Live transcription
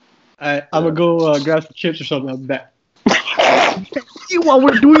I'm gonna go grab some chips or something. I'll be back. While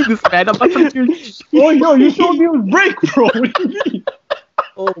we're doing this, man, I'm about to hear. Oh, yo, you told me it was break, bro. What do you mean?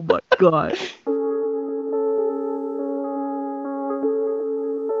 Oh my god.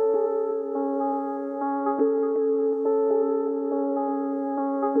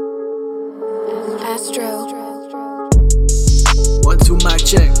 Astro. 1, 2, mic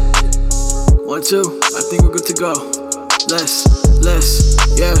check. 1, 2, I think we're good to go. Let's,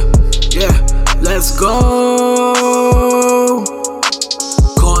 yeah, let's go.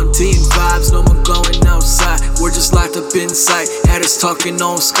 Quarantine vibes, no more going outside. We're just locked up inside. Had us talking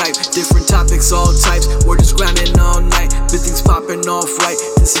on Skype, different topics, all types. We're just grinding all night, big things popping off right.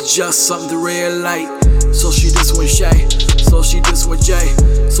 This is just something to real light. So she this one Shay, so she this one Jay,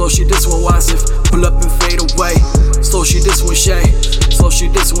 so she this one Wasif, pull up and fade away. So she this one Shay, so she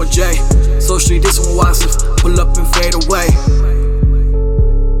this one Jay, so she this one Wasif, pull up and fade away.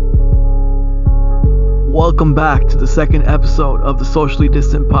 Welcome back to the second episode of the Socially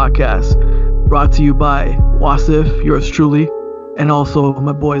Distant Podcast, brought to you by Wasif, yours truly, and also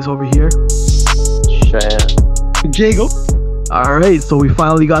my boys over here. Cheyenne. Jago. Alright, so we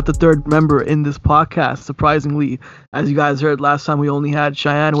finally got the third member in this podcast, surprisingly. As you guys heard last time, we only had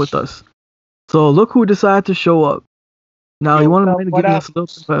Cheyenne with us. So look who decided to show up. Now, you want to give us a little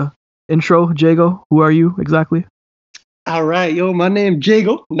bit of an intro, Jago? Who are you exactly? All right, yo, my name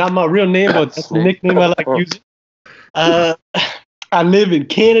Jago. Not my real name, but that's the nickname I like using. I live in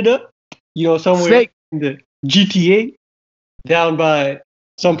Canada, somewhere in the GTA, down by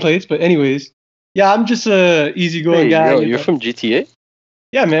someplace. But anyways, yeah, I'm just a easygoing guy. Yo, you're from GTA?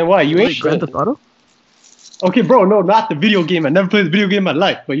 Yeah, man. Why? You ain't? Grand Theft Auto? Okay, bro. No, not the video game. I never played the video game in my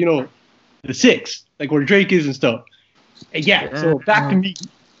life, but the 6, like where Drake is and stuff. And yeah. So back to me.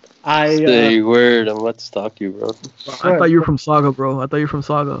 Say word, I'm about to stalk you, bro. I thought you were from Saga, bro. What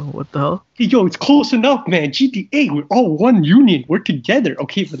the hell? Hey, yo, it's close enough, man. GTA, we're all one union. We're together.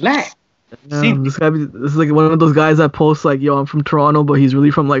 Okay, relax. This is like one of those guys that posts like, yo, I'm from Toronto, but he's really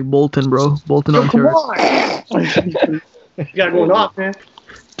from like Bolton, bro. Bolton, Ontario. Come on. You gotta go off, man.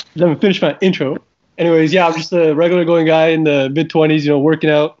 Let me finish my intro. Anyways, yeah, I'm just a regular going guy in the mid-20s, working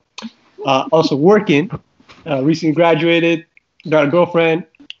out. Also working. Recently graduated. Got a girlfriend.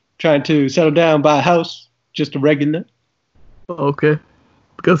 Trying to settle down, buy a house. Just a regular. Okay.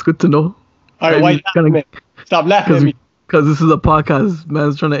 That's good to know. All right, why you laughing, man? Stop laughing at me. Because this is a podcast.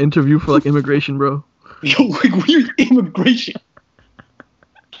 Man's trying to interview for like immigration, bro. Yo, we're immigration.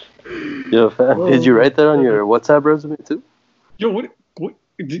 Yo, fam, did you write that on your WhatsApp resume too? Yo, what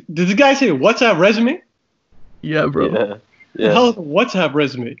did this guy say? WhatsApp resume? Yeah, bro. Yeah. The hell is a WhatsApp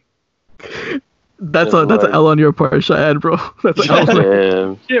resume? That's an L on your part, Cheyenne, bro. That's an L.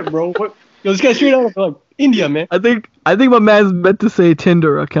 Damn. Shit, bro. What? Yo, this guy's straight out of like India, man. I think my man's meant to say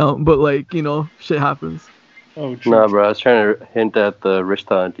Tinder account, but like, shit happens. Oh, true. Nah, bro, I was trying to hint at the rich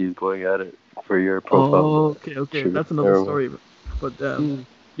aunties going at it for your profile. Oh, okay. That's another story. But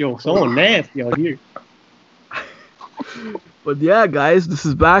yo, someone nasty out here. But yeah, guys, this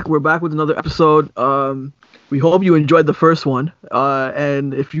is back. We're back with another episode. We hope you enjoyed the first one.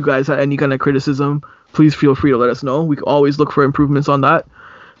 And if you guys had any kind of criticism, please feel free to let us know. We can always look for improvements on that.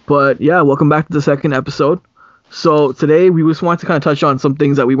 But yeah, welcome back to the second episode. So today we just want to kind of touch on some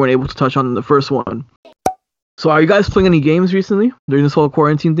things that we weren't able to touch on in the first one. So are you guys playing any games recently during this whole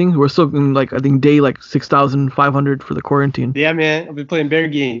quarantine thing? We're still in I think day 6,500 for the quarantine. Yeah, man. I've been playing bear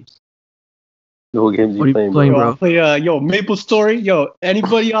games. What games What are you playing, bro? I play Maple Story. Yo,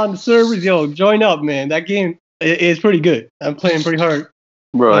 anybody on the servers, join up, man. That game is pretty good. I'm playing pretty hard.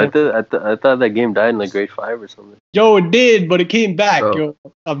 Bro, I thought that game died in grade 5 or something. Yo, it did, but it came back. Bro. Yo,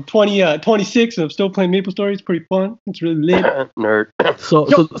 I'm 26 and I'm still playing Maple Story. It's pretty fun. It's really lit. Nerd. So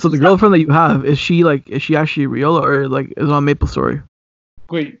the girlfriend that you have, is she actually real or is it on Maple Story?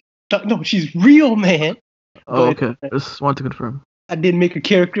 Wait, no, she's real, man. Oh, But okay. Just wanted to confirm. I did make a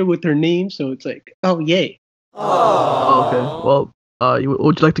character with her name, so it's like, oh yay. Oh, okay. Well,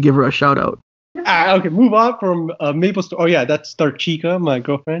 would you like to give her a shout out? Okay, move on from Maple Story. Oh yeah, that's Darshika, my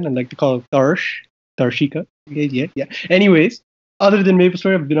girlfriend. I like to call her Darshika. Yeah. Anyways, other than Maple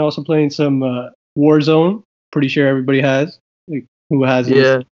Story, I've been also playing some Warzone. Pretty sure everybody has. Like, who has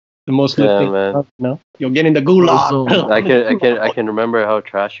the most lit thing? Man. No, you're getting the gulag. Warzone. I can remember how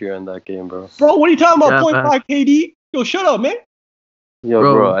trash you're in that game, bro. Bro, what are you talking about? Yeah, 0.5 KD? Yo, shut up, man. Yo,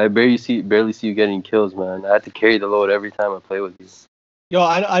 Bro. bro, I barely see you getting kills, man. I have to carry the load every time I play with you. Yo,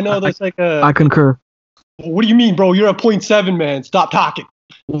 I know that's like a. I concur. What do you mean, bro? You're at 0.7, man. Stop talking.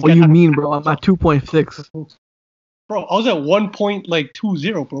 What do you mean, bro? I'm at 2.6. Bro, I was at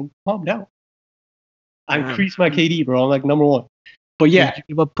 1.20, bro. Calm down. I increased my KD, bro. I'm like number 1. But yeah. Did you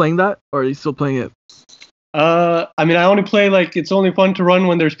give up playing that, or are you still playing it? I mean, I only play like it's only fun to run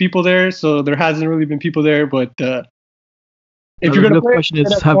when there's people there, so there hasn't really been people there. But if you're gonna the play, question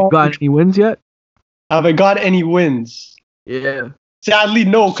is, have you got any wins yet? Have I got any wins? Yeah. Sadly,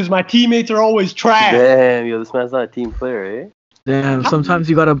 no, because my teammates are always trash. Damn, yo, this man's not a team player, eh? Damn, sometimes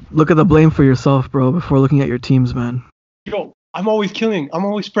you gotta look at the blame for yourself, bro, before looking at your teams, man. Yo, I'm always killing. I'm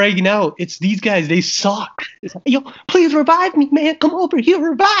always spragging out. It's these guys. They suck. It's like, yo, please revive me, man. Come over here,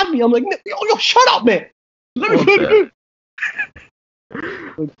 revive me. I'm like, yo, shut up, man. Let me play the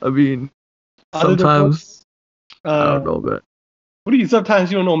game. I mean, sometimes I don't know, but what do you?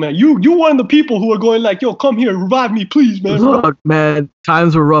 Sometimes you don't know, man. You one of the people who are going like, yo, come here, revive me, please, man. Look, man,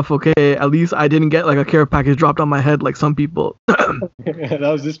 times were rough. Okay, at least I didn't get like a care package dropped on my head like some people. Yeah, that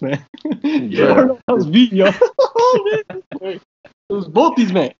was this man. Yeah. That was me, yo. It was both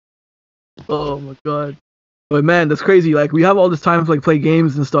these men. Oh my god. But man, that's crazy. Like we have all this time to like play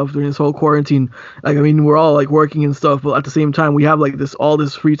games and stuff during this whole quarantine. Like I mean, we're all like working and stuff, but at the same time, we have like all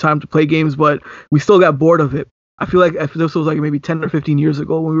this free time to play games, but we still got bored of it. I feel like if this was like maybe 10 or 15 years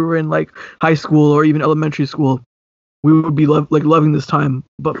ago when we were in like high school or even elementary school, we would be loving this time.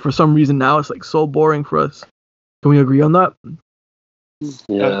 But for some reason now it's like so boring for us. Can we agree on that?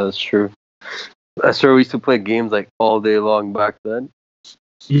 Yeah, that's true. I swear we used to play games like all day long back then.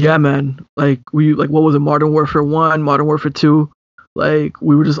 Yeah, man. Like what was it? Modern Warfare 1, Modern Warfare 2. Like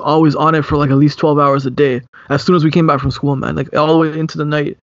we were just always on it for like at least 12 hours a day. As soon as we came back from school, man, like all the way into the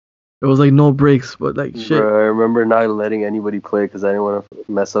night. There was like no breaks, but like shit. Bro, I remember not letting anybody play because I didn't want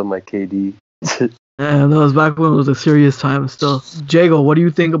to mess up my KD. Man, that was back when it was a serious time still. Jago, what do you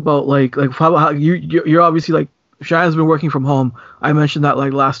think about like how you're obviously like Shannon's been working from home. I mentioned that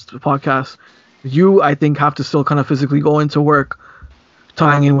like last podcast. You, I think, have to still kind of physically go into work,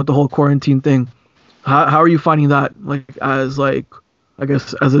 tying in with the whole quarantine thing. How are you finding that like as like I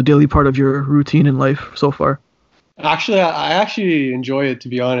guess as a daily part of your routine in life so far? Actually, I actually enjoy it, to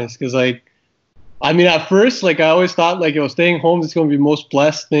be honest, because like, I mean, at first, like I always thought like, yo, staying home is going to be the most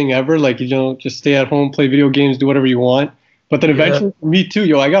blessed thing ever. Like, you know, just stay at home, play video games, do whatever you want. But then eventually, me too,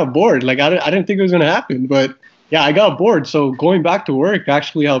 yo, I got bored. Like, I didn't think it was going to happen, but yeah, I got bored. So going back to work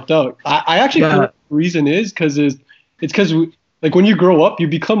actually helped out. I actually think the reason is because it's because like when you grow up, you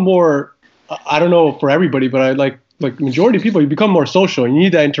become more. I don't know for everybody, but I like majority of people, you become more social. You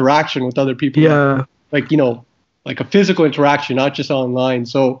need that interaction with other people. Yeah. Like, you know, like a physical interaction, not just online.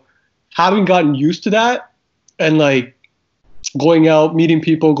 So having gotten used to that and like going out, meeting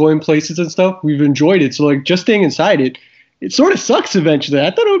people, going places and stuff, we've enjoyed it. So like just staying inside it sort of sucks eventually. I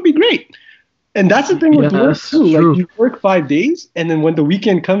thought it would be great. And that's the thing with work too. True. Like you work 5 days and then when the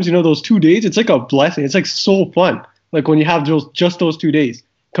weekend comes, you know, those 2 days, it's like a blessing. It's like so fun. Like when you have just those 2 days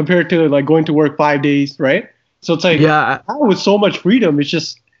compared to like going to work 5 days, right? So it's like now with so much freedom, it's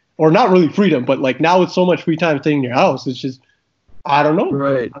just, or not really freedom, but like now with so much free time staying in your house, it's just, I don't know.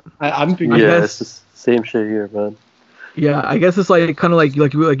 Right. I'm thinking. Yeah, it's just same shit here, man. Yeah, I guess it's like kind of like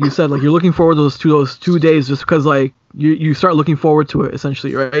you said, like you're looking forward to those 2 days just because like you start looking forward to it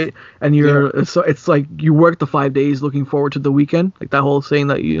essentially, right? And it's like you work the 5 days looking forward to the weekend, like that whole saying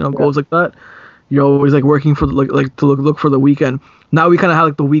that goes like that. You're always like working for like to look for the weekend. Now we kind of have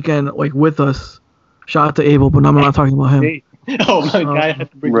like the weekend like with us. Shout out to Abel, but I'm not talking about him. Oh my god, I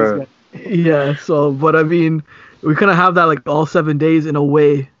had to bring this guy. Yeah, so but I mean, we kind of have that like all 7 days in a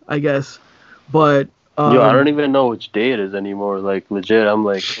way, I guess. But yo, I don't even know which day it is anymore. Like legit, I'm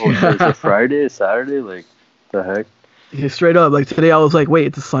like, oh, is it Friday, Saturday? Like, the heck? Yeah, straight up, like today I was like, wait,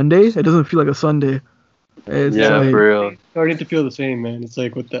 it's a Sunday? It doesn't feel like a Sunday. It's like, for real. It's starting to feel the same, man. It's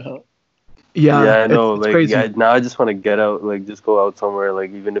like, what the hell? Yeah, I know. It's like, crazy. now I just want to get out, like, just go out somewhere.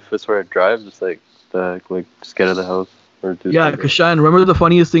 Like, even if it's where I drive, just like, the heck, like, just get out of the house. Yeah, because Shine, remember the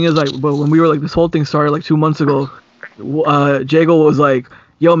funniest thing is like, but when we were like this whole thing started like 2 months ago, Jago was like,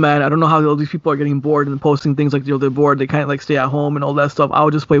 "Yo, man, I don't know how all these people are getting bored and posting things like they're bored, they can't like stay at home and all that stuff. I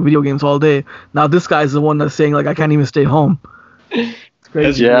would just play video games all day." Now this guy's the one that's saying like, "I can't even stay home." It's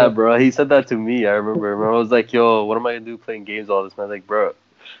crazy. Yeah, bro, he said that to me. I remember. I was like, "Yo, what am I gonna do playing games all this?" Man, like, bro,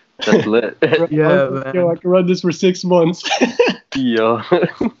 that's lit. Yeah, man. Yo, I can run this for 6 months. It's Yo,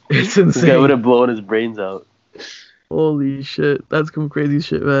 this insane. guy would have blown his brains out. Holy shit, that's some crazy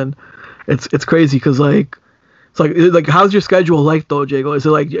shit, man. It's crazy because like, it's like how's your schedule like though, Jago? Is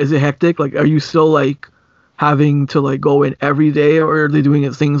it hectic? Like, are you still like having to like go in every day, or are they doing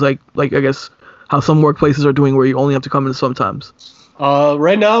things like I guess how some workplaces are doing where you only have to come in sometimes?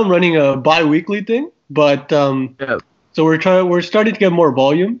 Right now I'm running a bi-weekly thing, but so we're starting to get more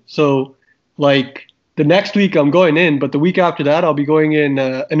volume. So like the next week I'm going in, but the week after that I'll be going in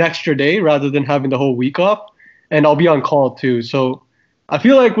an extra day rather than having the whole week off. And I'll be on call too. So I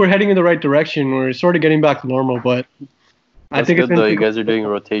feel like we're heading in the right direction. We're sort of getting back to normal, but I That's think good though. You guys are doing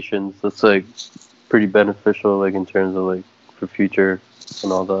rotations. That's like pretty beneficial, like in terms of like for future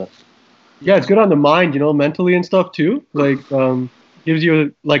and all that. Yeah, it's good on the mind, mentally and stuff too. Like, gives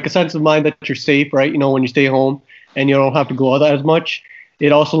you like a sense of mind that you're safe, right? When you stay home and you don't have to go out as much.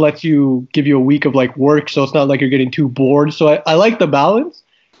 It also lets you give you a week of like work, so it's not like you're getting too bored. So I like the balance,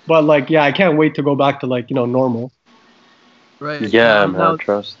 but like, yeah, I can't wait to go back to like normal. Right. Yeah, man,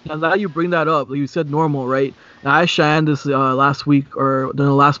 trust. Now you bring that up, you said normal, right? Now I shined this last week or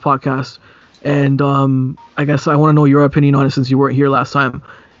the last podcast, and I guess I want to know your opinion on it since you weren't here last time.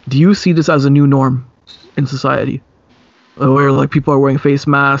 Do you see this as a new norm in society, where like people are wearing face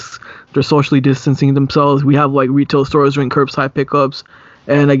masks, they're socially distancing themselves? We have like retail stores doing curbside pickups,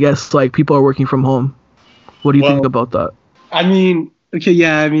 and I guess like people are working from home. What do you think about that? I mean, okay,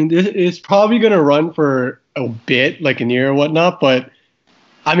 yeah, I mean, it's probably gonna run for a bit, like a year or whatnot, but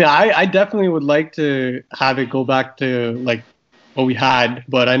I mean, I definitely would like to have it go back to like what we had,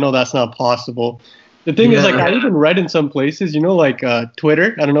 but I know that's not possible. The thing is, like, I even read in some places, like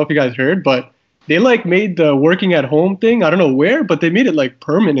Twitter. I don't know if you guys heard, but they like made the working at home thing. I don't know where, but they made it like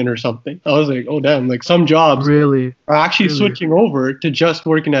permanent or something. I was like, oh damn! Like some jobs really are actually switching over to just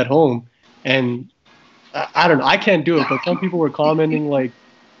working at home, and I don't know. I can't do it, but some people were commenting like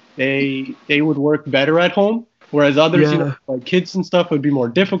they would work better at home, whereas others, like kids and stuff, would be more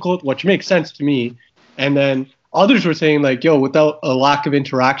difficult, which makes sense to me. And then others were saying like, yo, without a lack of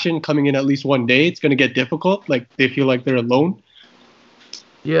interaction coming in at least one day, it's gonna get difficult. Like they feel like they're alone.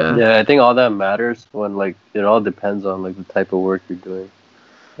 Yeah, I think all that matters when like it all depends on like the type of work you're doing.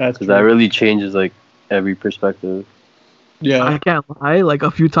 That's because that really changes like every perspective. Yeah, I can't lie. Like a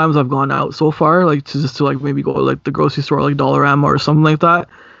few times I've gone out so far, like to like maybe go to, like the grocery store, like Dollarama or something like that.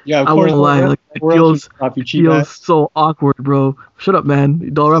 Yeah, of I course. won't lie. Like it feels so awkward, bro. Shut up, man.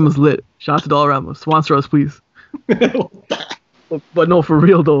 Dollarama's lit. Shout out to Dollarama. Sponsor us, please. But no, for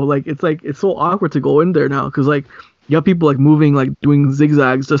real though. Like it's so awkward to go in there now because like you have people like moving, like doing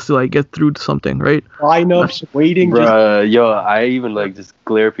zigzags just to like get through to something, right? Lineups, waiting. Yo, I even like just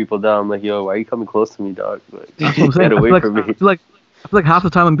glare people down. I'm like, yo, why are you coming close to me, dog? Like, get away from me. I feel like half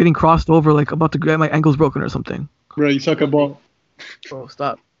the time I'm getting crossed over, like about to get my ankles broken or something. Bro, you suck a ball. Bro,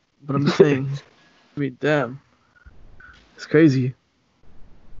 stop. But I'm just saying. I mean, damn, it's crazy.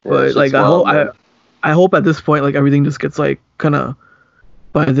 But like, I hope at this point, like everything just gets like kind of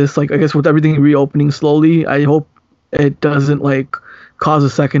by this, like I guess with everything reopening slowly, I hope it doesn't like cause a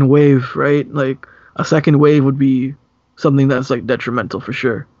second wave, right? Like a second wave would be something that's like detrimental for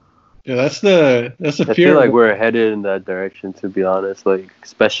sure. Yeah, that's the fear. I feel like we're headed in that direction, to be honest. Like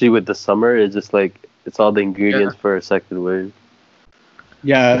especially with the summer, it's just like it's all the ingredients for a second wave.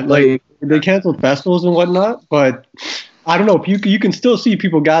 Yeah, like they canceled festivals and whatnot, but I don't know. You can still see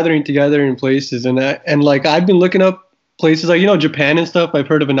people gathering together in places, and like I've been looking up places like Japan and stuff. I've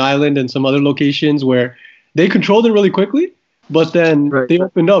heard of an island and some other locations where they controlled it really quickly, but then they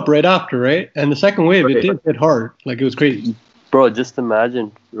opened up right after, right? And the second wave, it did hit hard. Like it was crazy. Bro, just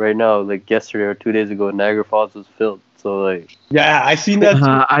imagine right now, like yesterday or 2 days ago, Niagara Falls was filled. So like, yeah, I seen that.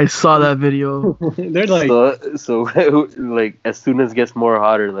 I saw that video. They're like, so like as soon as it gets more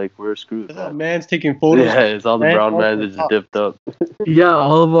hotter, like we're screwed. That man's taking photos. Yeah, it's all the brown mans that just dipped up. Yeah,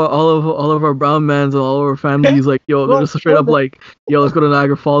 all of our brown mans and all of our families, like yo, they're just straight up like, yo, let's go to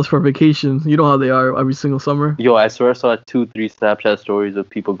Niagara Falls for vacation. You know how they are every single summer. Yo, I swear I saw 2-3 Snapchat stories of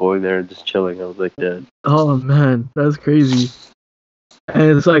people going there and just chilling. I was like, yeah. Oh man, that's crazy. And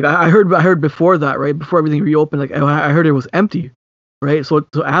it's like I heard before that, right? Before everything reopened, like I heard it was empty, right? So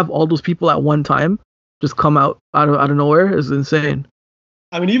to have all those people at one time just come out of nowhere is insane.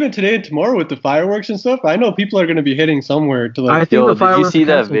 I mean, even today and tomorrow with the fireworks and stuff, I know people are going to be hitting somewhere to like. I think the did you see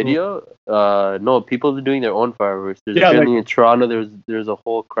that video? No, people are doing their own fireworks. There's apparently in Toronto. There's a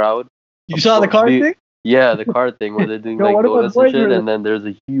whole crowd. You saw the car thing? Yeah, the car thing where they're doing like donuts and shit, and then there's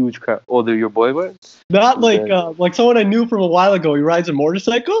a huge crowd. Oh, they're your boy went? Not like like someone I knew from a while ago. He rides a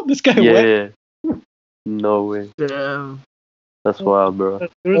motorcycle. This guy went. Yeah. No way. Damn. That's wild, bro.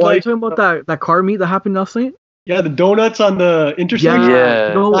 Are you talking about that car meet that happened last night? Yeah, the donuts on the intersection.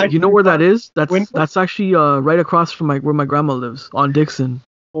 Yeah. You know where that is? That's actually right across from where my grandma lives on Dixon.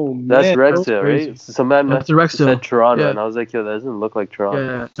 Oh man, that's Rexdale, right? Some man said Toronto, and I was like, yo, that doesn't look like Toronto.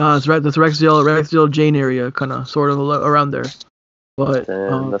 Yeah, no, that's Rexdale, Jane area, kind of, sort of around there. But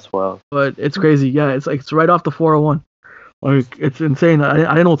damn, that's wild. But it's crazy. Yeah, it's like it's right off the 401. Like it's insane. I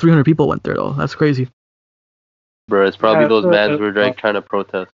didn't know 300 people went there though. That's crazy. Bro, it's probably those mans who were like trying to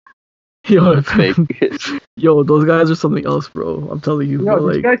protest. Yo, it's fake. Yo, those guys are something else, bro. I'm telling you. Yo, bro,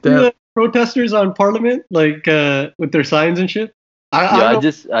 did you guys see the protesters on Parliament, like with their signs and shit? I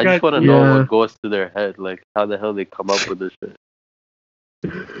just want to know Yeah. what goes through their head, like how the hell they come up with this shit.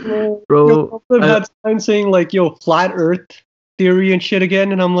 Bro, I've had signs saying like, "Yo, flat Earth theory and shit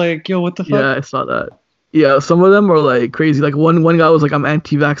again," and I'm like, "Yo, what the fuck?" yeah, I saw that. Yeah, some of them are like crazy. Like one guy was like, "I'm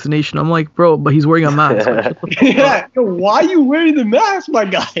anti-vaccination." I'm like, bro, but he's wearing a mask. Like, shut the fuck Yeah, yo, why are you wearing the mask, my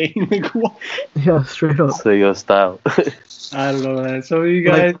guy? Like, what? up. Yeah, straight up. So your style. I don't know, man. So you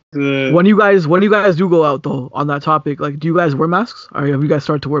guys, When you guys do go out though on that topic, like, do you guys wear masks? Or have you guys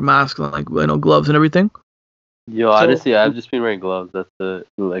started to wear masks and like gloves and everything? Yo, honestly, I've just been wearing gloves. That's it.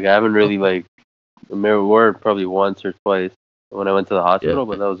 Like, I haven't really like wore probably once or twice when I went to the hospital,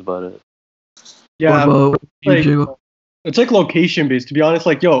 but that was about it. yeah, What about you, like- Jago? it's like location based. To be honest,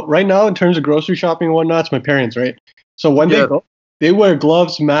 like, yo, right now in terms of grocery shopping and whatnot, it's my parents, right? So when Yeah. they go, they wear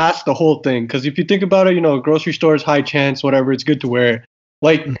gloves, mask, the whole thing. Because if you think about it, grocery stores, high chance, whatever, it's good to wear.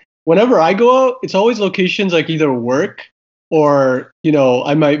 Like, whenever I go out, it's always locations like either work or,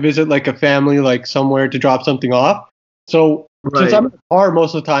 I might visit like a family, like somewhere to drop something off. So since Right. I'm in the car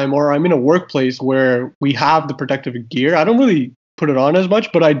most of the time, or I'm in a workplace where we have the protective gear, I don't really put it on as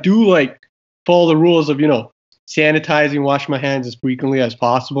much, but I do like follow the rules of, sanitizing, wash my hands as frequently as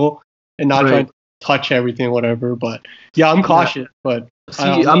possible, and not Right. trying to touch everything, whatever. But yeah, I'm cautious, but See,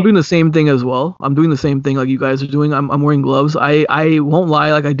 I don't I'm know. doing the same thing as well. I'm doing the same thing like you guys are doing. I'm wearing gloves. I won't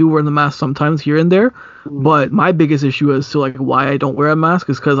lie, like I do wear the mask sometimes here and there. But my biggest issue as to like why I don't wear a mask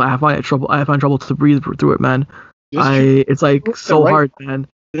is because I find trouble to breathe through it, man. It's like so Right. hard, man.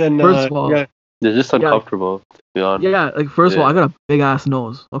 Then, First of all, yeah, They're just uncomfortable, to be honest. Yeah, like first of all, I got a big ass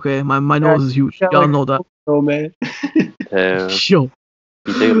nose. Okay, my nose is huge. yeah, Y'all like- know that. oh man, Damn. Yo,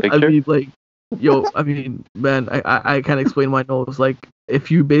 You take a I picture? mean, like, man, I can't explain my nose. Like, if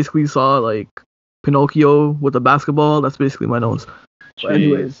you basically saw like Pinocchio with a basketball, that's basically my nose. But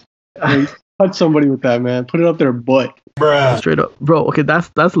anyways, touch somebody with that, man. Put it up their butt. straight up, bro. Okay, that's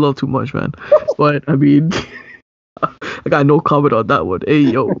a little too much, man. But I mean, I got no comment on that one. Hey,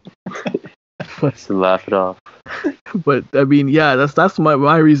 yo. Just laugh it off. But I mean, yeah, that's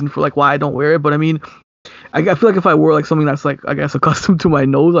my reason for like why I don't wear it. But I mean, I feel like if I wore like something that's like I guess accustomed to my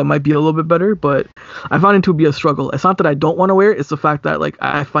nose, I might be a little bit better. But I find it to be a struggle. It's not that I don't want to wear it; it's the fact that like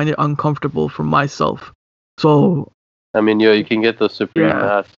I find it uncomfortable for myself. So I mean, yo, you can get those Supreme Yeah.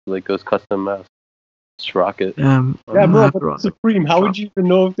 masks, like those custom masks. Just rock it. Yeah, I'm bro. gonna have to But rock Supreme, how would you even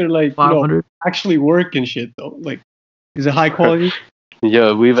know if they're like 500. actually work and shit though? Like, is it high quality?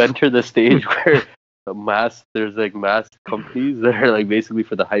 Yo, we've entered the stage where there's like mask companies that are like basically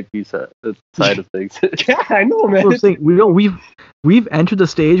for the hype side of things. Yeah, I know, man. I'm saying, we've entered the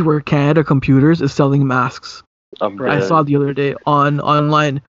stage where Canada Computers is selling masks. I'm I dead. saw the other day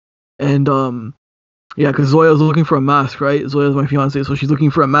online, and yeah, because Zoya was looking for a mask, right? Zoya's my fiance, so she's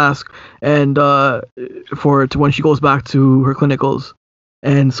looking for a mask, and for when she goes back to her clinicals,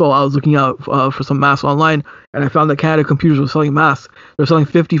 and so I was looking out for some masks online, and I found that Canada Computers was selling masks. They're selling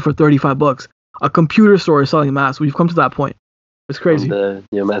 50 for $35. A computer store is selling masks. We've come to that point. It's crazy.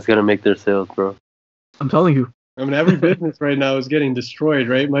 Yo, man's gotta make their sales, bro. I'm telling you. I mean, every business right now is getting destroyed,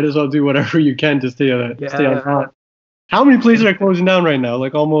 right? Might as well do whatever you can to stay on top. How many places are closing down right now?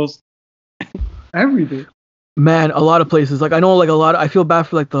 Like almost everything. Man, a lot of places. Like I know, like a lot. I feel bad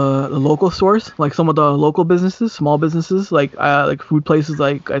for like the local stores, like some of the local businesses, small businesses, like food places.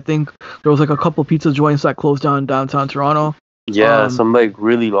 Like I think there was like a couple pizza joints that closed down in downtown Toronto. Yeah, Um, some like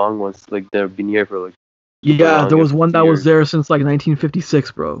really long ones. Like they've been here for like. Yeah, there was one that was years. there since like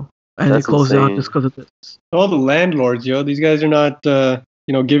 1956, bro, and That's they closed down insane. just because of this. All the landlords, yo, these guys are not,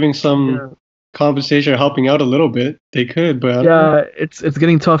 giving some compensation or helping out a little bit. They could, but I don't know. Yeah, it's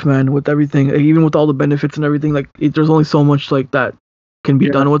getting tough, man, with everything. Like, even with all the benefits and everything, like there's only so much like that can be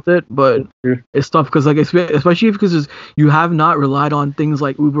Yeah. done with it. But Yeah. it's tough because like especially because you have not relied on things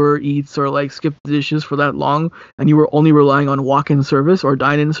like Uber Eats or like Skip the Dishes for that long, and you were only relying on walk-in service or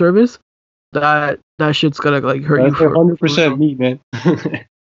dine-in service. That shit's gonna like hurt you That's for 100% me, man.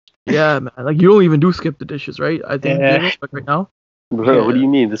 Yeah, man. Like you don't even do Skip the Dishes, right? I think Yeah. Diego, like, right now. Bro, Yeah. what do you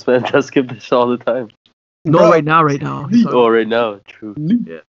mean? This man does skip this all the time. No, Bro. right now. He's talking- Oh, right now, true.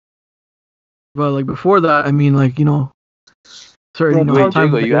 But like before that, I mean, like certain Bro, Wait, times,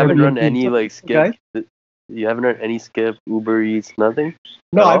 Jago, like, you haven't run Airbnb. any like skip? Okay. You haven't run any skip, Uber Eats, nothing?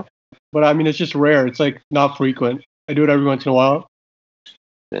 No, At all? but I mean, it's just rare. It's like not frequent. I do it every once in a while.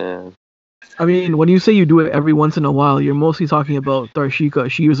 Damn. I mean, when you say you do it every once in a while, you're mostly talking about Darshika.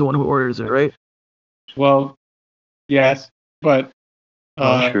 She is the one who orders it, right? Well, yes, but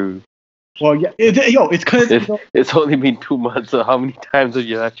True. well, yeah. It's because It's only been 2 months, so how many times have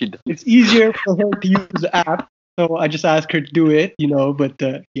you actually done? it's easier for her to use the app. So I just ask her to do it, But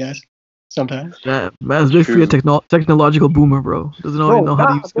yes, sometimes. Yeah, man's basically a technological boomer, bro. Doesn't already know how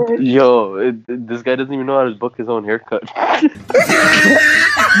to use it. Yo, this guy doesn't even know how to book his own haircut.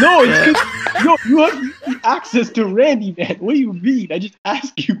 No, it's because you have access to Randy, man. What do you mean? I just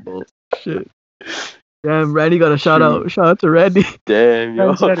asked you. Oh, shit. Damn, Randy got a shout out. Shout out to Randy. Damn,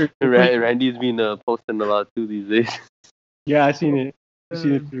 yo. Randy's been posting a lot too these days. Yeah, I seen it.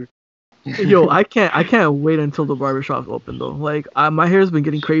 Too. Yo, I can't wait until the barbershop's open though. Like, my hair's been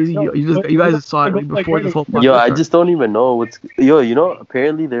getting crazy. You guys saw it before this whole podcast. Yo, I just don't even know what's. Yo, you know,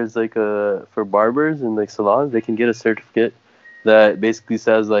 apparently there's like for barbers and like salons, they can get a certificate that basically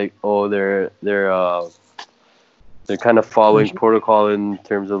says like, oh, they're kind of following protocol in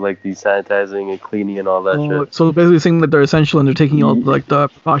terms of like desanitizing and cleaning and all that shit. So basically saying that they're essential and they're taking all like the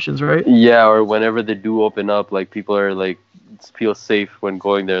precautions, right? Yeah, or whenever they do open up, like people are like feel safe when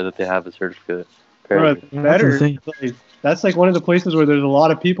going there that they have a certificate. Right, better. That's like one of the places where there's a lot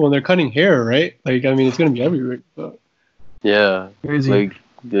of people and they're cutting hair, right? Like, I mean, it's gonna be everywhere. So. Yeah, crazy.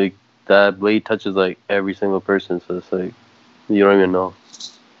 Like that blade touches like every single person, so it's like you don't even know.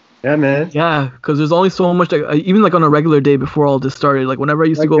 Yeah, man. Yeah, because there's only so much. Like, even like on a regular day before all this started, like whenever I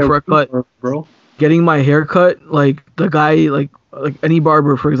used to go for a cut, bro, getting my hair cut, like the guy, like any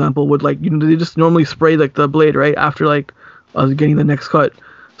barber, for example, would like they just normally spray like the blade right after like getting the next cut.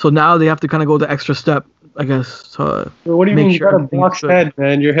 So now they have to kind of go the extra step, I guess. To what do you mean? You got a box head,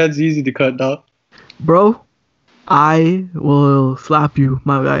 man. Your head's easy to cut, dog. Bro, I will slap you,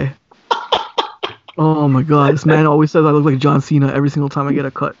 my guy. Oh my god, this man always says I look like John Cena every single time I get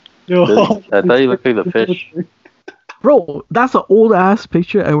a cut. Yo, I thought you looked like the fish. Bro, that's an old ass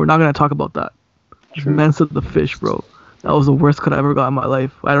picture, and we're not gonna talk about that. True. Man said the fish, bro. That was the worst cut I ever got in my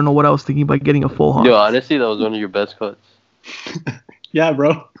life. I don't know what I was thinking by getting a full hawk. Yo, honestly, that was one of your best cuts. Yeah,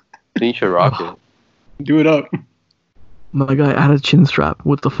 bro. I think you should rock it. Do it up. My guy, I had a chin strap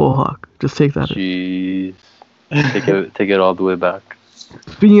with the full hawk. Just take that. Jeez. Take it all the way back.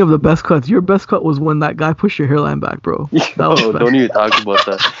 Speaking of the best cuts, your best cut was when that guy pushed your hairline back, bro. That was don't even talk about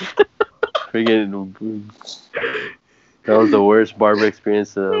that. Freaking, that was the worst barber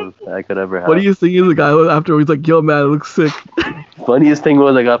experience I could ever have. What do you think of the guy after he's like, yo, man, it looks sick? Funniest thing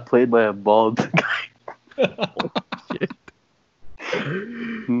was I got played by a bald guy. Oh, shit.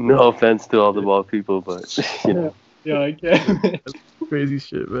 No offense to all the bald people, but you know. Yeah, I can. Crazy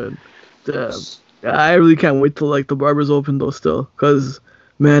shit, man. Damn. I really can't wait till like the barbers open though still, cause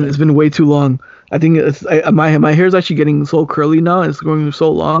man, it's been way too long. I think my hair's actually getting so curly now. It's growing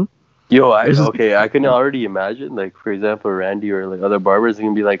so long. Yo, I can already imagine like for example Randy or like other barbers are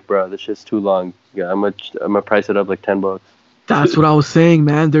gonna be like, bro, this shit's too long. Yeah, I'm gonna price it up like $10. That's what I was saying,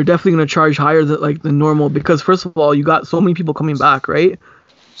 man. They're definitely gonna charge higher than normal because first of all, you got so many people coming back, right?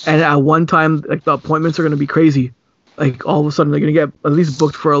 And at one time, like the appointments are gonna be crazy. Like all of a sudden they're gonna get at least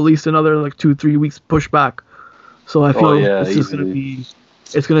booked for at least another like 2-3 weeks pushback. So I feel this is gonna be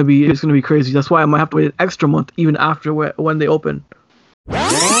it's gonna be crazy. That's why I might have to wait an extra month even after when they open.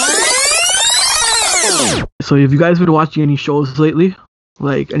 So have you guys been watching any shows lately?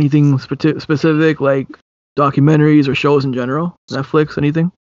 Like anything specific, like documentaries or shows in general? Netflix,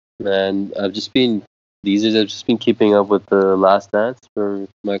 anything? Man, I've just been keeping up with The Last Dance for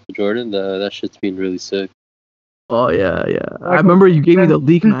Michael Jordan. That shit's been really sick. Oh yeah. I remember you gave me the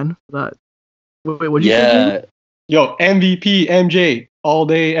leak, man. For that. Wait, what'd you say? Yo, MVP, MJ, all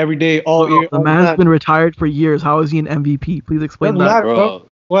day, every day, all year. The man's been retired for years. How is he an MVP? Please explain that. Bro.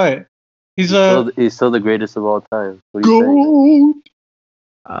 What? He's still the greatest of all time. What are you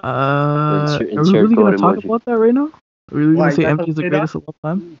saying? Are we really gonna talk about that right now? Are we really gonna say MJ is the greatest of all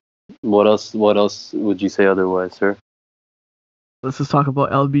time? What else would you say otherwise, sir? Let's just talk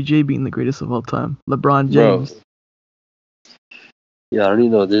about LBJ being the greatest of all time. LeBron James. Bro. Yeah, I don't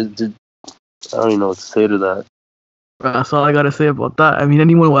even know. I don't even know what to say to that. That's all I gotta say about that. I mean,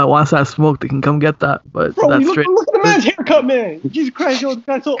 anyone that wants that smoke, they can come get that. But bro, that's look at the man's haircut, man. Jesus Christ, yo, this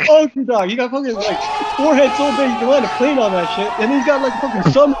guy's so ugly, dog. He got fucking like forehead so big you can land a plane on that shit, and he's got like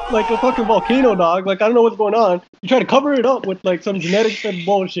fucking sun, like a fucking volcano, dog. Like I don't know what's going on. You try to cover it up with like some genetics and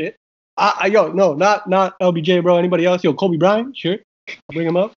bullshit. Not LBJ, bro. Anybody else? Yo, Kobe Bryant, sure. I'll bring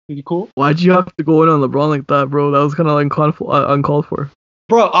him up. Is he cool? Why'd you have to go in on LeBron like that, bro? That was kind of like uncalled for.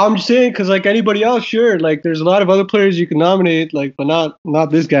 Bro, I'm just saying, because like anybody else, sure. Like, there's a lot of other players you can nominate, like, but not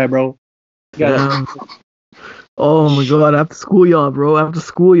this guy, bro. Oh my god, I have to school y'all, bro. I have to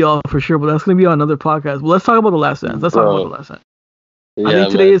school y'all for sure, but that's gonna be on another podcast. But let's talk about The Last Dance. Let's talk about The Last Dance. Yeah, I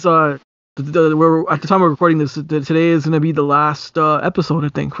think today is we're at the time we're recording this. Today is gonna be the last episode, I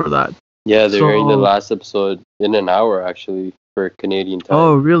think, for that. Yeah, they're airing the last episode in an hour actually for Canadian time.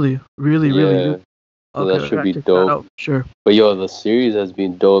 Oh, really? Really? So that should be check dope. that out, sure. But yo, the series has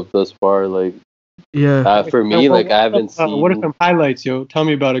been dope thus far. Like, Yeah. for me, like I haven't seen. What are some highlights, yo? Tell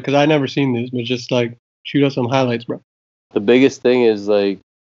me about it, because I never seen this. But just like shoot us some highlights, bro. The biggest thing is like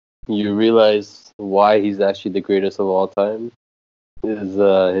you realize why he's actually the greatest of all time.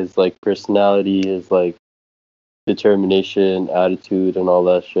 His like personality, his like determination, attitude, and all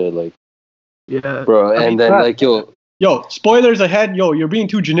that shit. Like, Yeah. bro, and then like Yo, spoilers ahead. Yo, you're being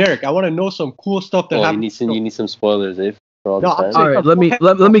too generic. I want to know some cool stuff that happened. you need some spoilers, eh? For all No, the I'm fans? saying- All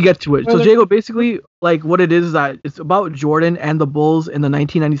right, let me get to it. So Jago, basically, like what it is that it's about Jordan and the Bulls in the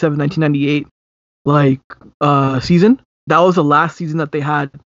 1997-1998 like season. That was the last season that they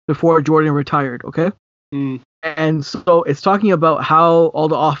had before Jordan retired. Okay. Mm. And so it's talking about how all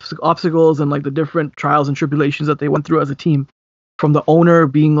the obstacles and like the different trials and tribulations that they went through as a team, from the owner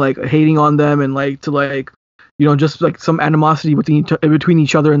being like hating on them and like to like, you know, just like some animosity between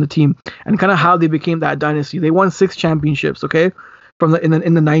each other and the team, and kind of how they became that dynasty. They won 6 championships, okay, from in the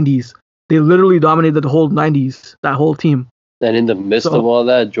 90s. They literally dominated the whole 90s, that whole team. And in the midst of all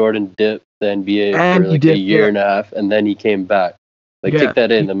that, Jordan dipped the NBA And for he like dipped, a year yeah. and a half, and then he came back. Like, Yeah. take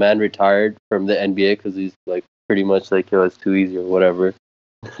that in. The man retired from the NBA because he's like pretty much like, yo, it's too easy or whatever.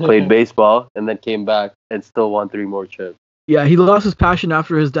 Played baseball and then came back and still won 3 more chips. Yeah, he lost his passion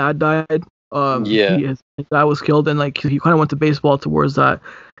after his dad died. Yeah. His dad was killed, and like he kind of went to baseball towards that.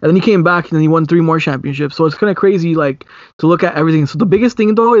 And then he came back, and then he won 3 more championships. So it's kind of crazy, like, to look at everything. So the biggest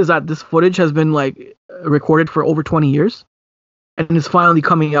thing though is that this footage has been like recorded for over 20 years, and it's finally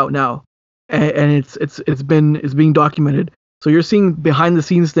coming out now, and it's being documented. So you're seeing behind the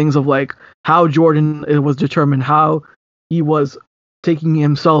scenes things of like how Jordan was determined, how he was taking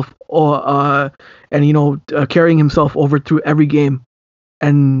himself and you know carrying himself over through every game,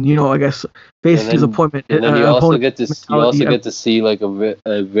 and you know I guess facing his appointment. And then you also get to see like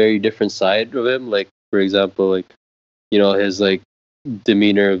a very different side of him. Like, for example, like, you know, his like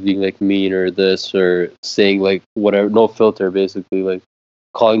demeanor of being like mean or this or saying like whatever, no filter, basically, like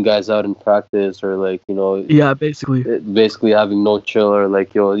calling guys out in practice or like, you know, basically having no chill, or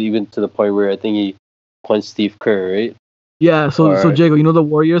like, yo, even to the point where I think he punched Steve Kerr, right? Yeah, so Jago, you know the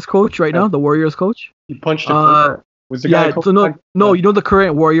Warriors coach right now? The Warriors coach? He punched him. Was the guy no, you know the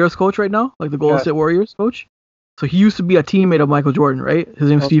current Warriors coach right now? Like the Golden State Warriors coach? So he used to be a teammate of Michael Jordan, right? His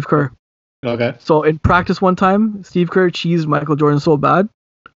name's Steve Kerr. Okay. So in practice one time, Steve Kerr cheesed Michael Jordan so bad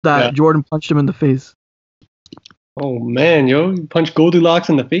that Jordan punched him in the face. Oh man, yo, you punched Goldilocks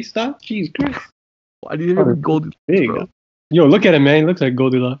in the face, stop? Jeez Christ. Why do you have Goldilocks, bro? Yo, look at him, man. He looks like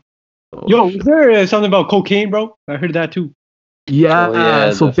Goldilocks. Yo, is there something about cocaine, bro? I heard that too.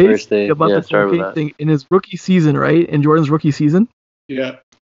 Yeah, so basically about the cocaine thing, in his rookie season, right? In Jordan's rookie season. Yeah.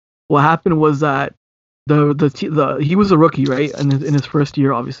 What happened was that he was a rookie, right? In his first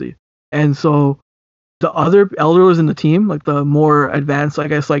year, obviously. And so the other elders in the team, like the more advanced, I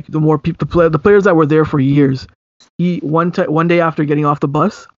guess, like the more people, the players that were there for years, he one day after getting off the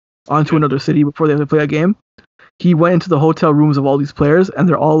bus onto another city before they had to play a game, he went into the hotel rooms of all these players, and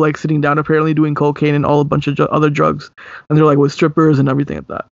they're all like sitting down, apparently doing cocaine and all a bunch of other drugs, and they're like with strippers and everything like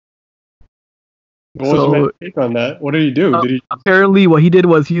that. What was Matt's take on that? What did he do? Apparently, what he did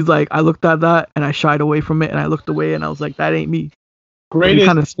was he's like, I looked at that and I shied away from it, and I looked away and I was like, that ain't me.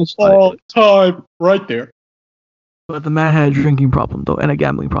 Greatest all time, right there. But the man had a drinking problem though, and a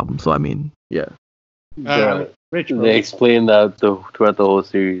gambling problem. So I mean, yeah. They explained that throughout the whole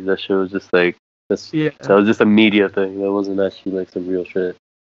series. That shit was just like that was just a media thing. That wasn't actually like some real shit.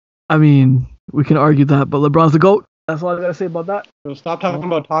 I mean, we can argue that, but LeBron's the GOAT. That's all I gotta say about that. So stop talking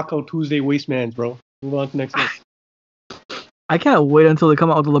about Taco Tuesday wastemans, bro. Move on to next one. I can't wait until they come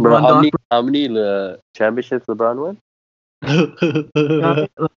out with the LeBron doc. How many championships LeBron won?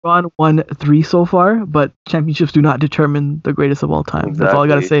 LeBron won 3 so far, but championships do not determine the greatest of all time. Exactly. That's all I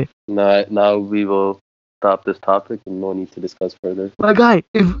gotta say. Now we will stop this topic and no need to discuss further. My guy,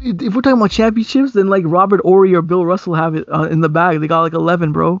 if we're talking about championships, then like Robert Horry or Bill Russell have it in the bag. They got like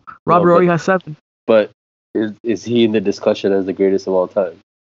 11, bro. Robert Horry has 7. But is he in the discussion as the greatest of all time?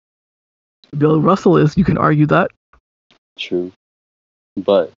 Bill Russell is. You can argue that. True,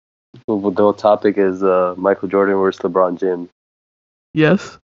 but the whole topic is Michael Jordan versus LeBron James.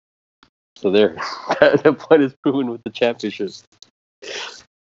 Yes. So there, that point is proven with the championships.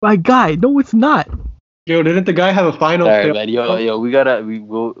 My guy, no, it's not. Yo, didn't the guy have a final? All right, man. Yo,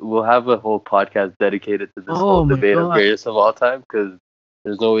 we'll have a whole podcast dedicated to this whole debate of greatest of all time, because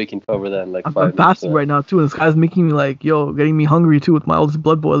there's no way we can cover that in like 5 minutes. I'm fasting right now too, and this guy's making me like, getting me hungry too with my all this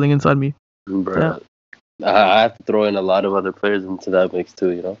blood boiling inside me. Bro, yeah. I have to throw in a lot of other players into that mix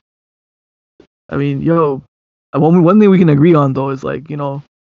too, you know. I mean, one thing we can agree on though is like,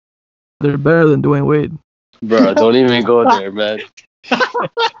 they're better than Dwayne Wade. Bro, don't even go there, man.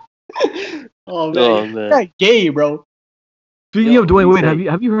 Oh man, that's gay, bro. Speaking of Dwayne Wade,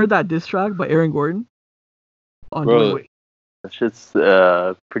 have you heard that diss track by Aaron Gordon? On bro, Dwayne Wade? That shit's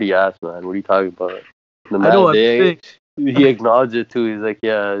pretty ass, man. What are you talking about? The I know. He acknowledged it too. He's like,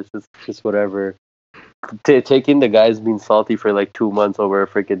 yeah, it's just whatever. Taking the guys being salty for like 2 months over a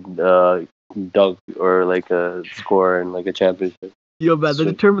freaking dunk or like a score and like a championship. Yo, man, they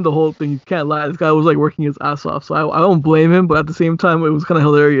determined the whole thing. You can't lie. This guy was like working his ass off, so I don't blame him. But at the same time, it was kind of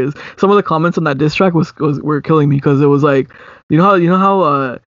hilarious. Some of the comments on that diss track were killing me because it was like, you know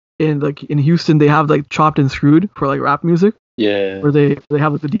how in Houston they have like Chopped and Screwed for like rap music. Yeah. Where they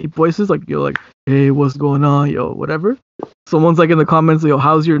have like the deep voices, like you're like, hey, what's going on, yo, whatever. Someone's like in the comments, yo,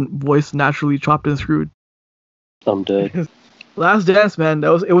 how's your voice naturally chopped and screwed? I'm dead. Last Dance, man,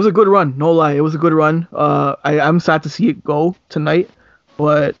 it was a good run, no lie, it was a good run. I'm sad to see it go tonight,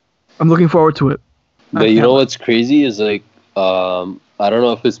 but I'm looking forward to it. But you know what's crazy is like, I don't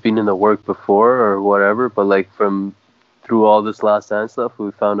know if it's been in the work before or whatever, but like through all this Last Dance stuff,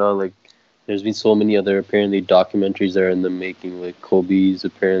 we found out like there's been so many other apparently documentaries that are in the making. Like Kobe's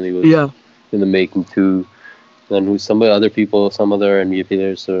apparently was in the making too. And some other people, some other NBA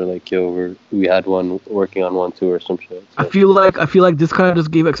players are like, yo, we had one working on one too or some shit. So. I feel like this kind of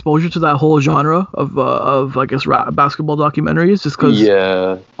just gave exposure to that whole genre of I guess basketball documentaries, just because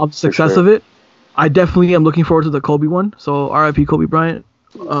of the success of it. I definitely am looking forward to the Kobe one. So R.I.P. Kobe Bryant.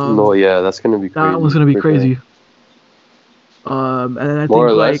 That's gonna be crazy. That one's gonna be crazy. And I think more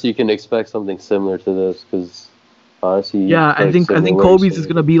or less you can expect something similar to this because honestly, I think Kobe's is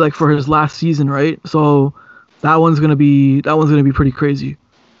gonna be like for his last season, right? So. That one's gonna be pretty crazy,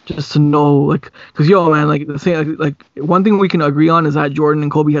 just to know, like, cause yo, man, like the same, like one thing we can agree on is that Jordan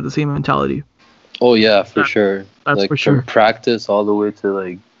and Kobe had the same mentality. Oh yeah, for sure. That's like, for sure. From practice all the way to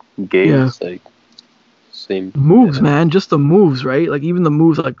like games, like same moves, man. Just the moves, right? Like even the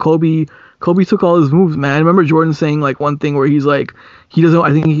moves, like Kobe took all his moves, man. I remember Jordan saying like one thing where he's like,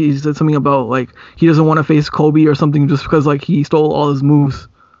 I think he said something about like he doesn't want to face Kobe or something just because like he stole all his moves.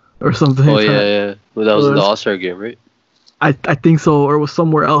 Or something. Oh yeah. Well, that was in the All-Star game, right? I think so, or it was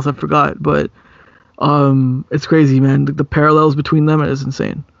somewhere else. I forgot, but it's crazy, man. The parallels between them is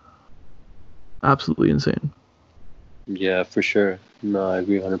insane. Absolutely insane. Yeah, for sure. No, I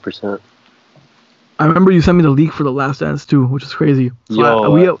agree 100%. I remember you sent me the leak for The Last Dance too, which is crazy.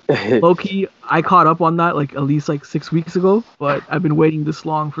 So low-key, I caught up on that like at least like 6 weeks ago, but I've been waiting this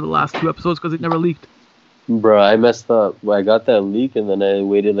long for the last 2 episodes because it never leaked. Bro, I messed up. I got that leak and then I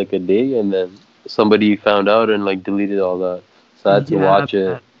waited like a day and then somebody found out and like deleted all that. So I had to watch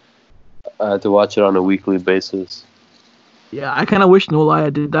it. I had to watch it on a weekly basis. Yeah, I kind of wish, no lie,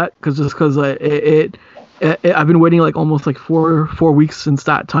 I did that because I've been waiting like almost like four weeks since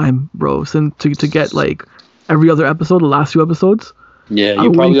that time, bro, since to get like every other episode, the last 2 episodes. Yeah,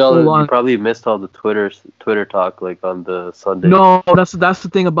 you probably missed all the Twitter talk like on the Sunday. No, that's the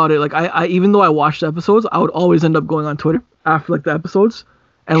thing about it. Like I even though I watched the episodes, I would always end up going on Twitter after like the episodes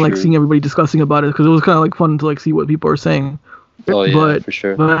and like seeing everybody discussing about it because it was kind of like fun to like see what people are saying. Oh yeah, for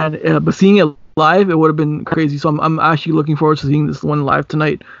sure. But seeing it live, it would have been crazy. So I'm actually looking forward to seeing this one live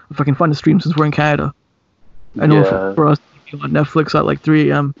tonight if I can find a stream since we're in Canada. I know for us on Netflix at like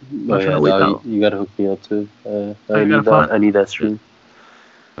 3 a.m. You gotta hook me up too. I need that stream.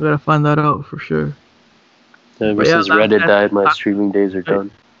 I gotta find that out for sure. Ever since Reddit died, my streaming days are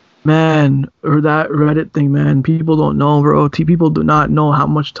done. Man, or that Reddit thing, man. People don't know, bro. People do not know how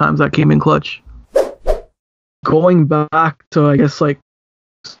much times that came in clutch. Going back to, I guess, like,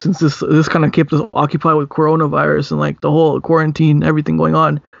 since this kind of kept us occupied with coronavirus and like the whole quarantine, everything going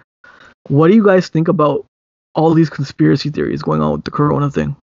on. What do you guys think about all these conspiracy theories going on with the corona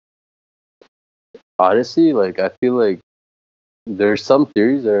thing? Honestly, like, I feel like there's some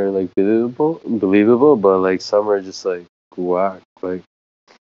theories that are like believable, but like some are just like whack. Like,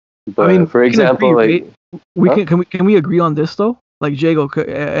 but I mean, for example, agree, like can we agree on this though? Like Jago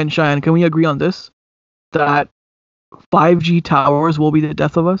and Cheyenne, can we agree on this? That 5G towers will be the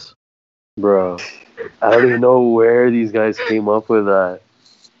death of us? Bro, I don't even know where these guys came up with that.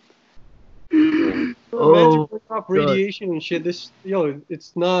 Imagine putting off radiation and shit. It's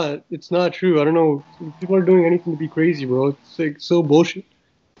not true. I don't know. People are doing anything to be crazy, bro. It's like so bullshit.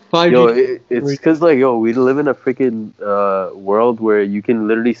 5G. It's because like we live in a freaking world where you can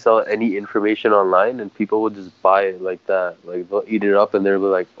literally sell any information online and people will just buy it like that. Like they'll eat it up and they'll be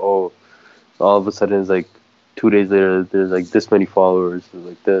like, oh, all of a sudden it's like 2 days later there's like this many followers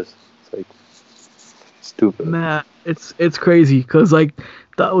like this. It's like stupid. Man, it's crazy because like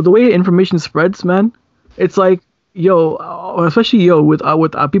the way information spreads, man. It's like especially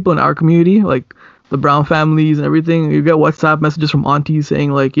with people in our community, like the Brown families and everything, you get WhatsApp messages from aunties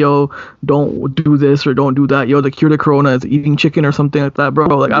saying like, yo, don't do this or don't do that. Yo, the cure to corona is eating chicken or something like that, bro.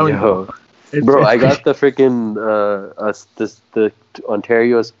 Like, I don't know. I got the freaking the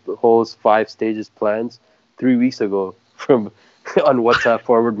Ontario's whole 5 stages plans 3 weeks ago from on WhatsApp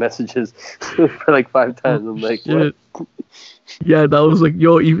forward messages for like 5 times. I'm like, what? Yeah, that was like,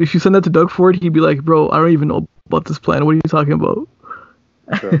 yo, if you send that to Doug Ford, he'd be like, bro, I don't even know about this plan. What are you talking about?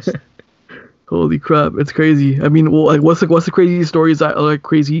 Holy crap, it's crazy. I mean, well, like, what's the crazy stories that are like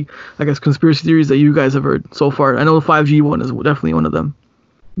crazy, I guess, conspiracy theories that you guys have heard so far? I know the 5G one is definitely one of them.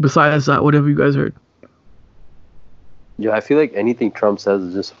 Besides that, what have you guys heard? Yeah, I feel like anything Trump says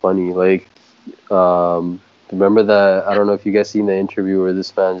is just funny. Like, remember that? I don't know if you guys seen the interview where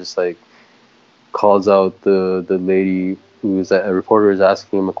this man just like calls out the lady who was a reporter is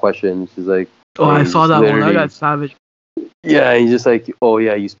asking him a question. She's like, "Oh, I saw that one. I got savage." Yeah, and he's just like, "Oh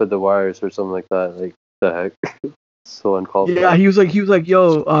yeah, you spread the virus" or something like that. Like, the heck. So uncalled for. Yeah, he was like,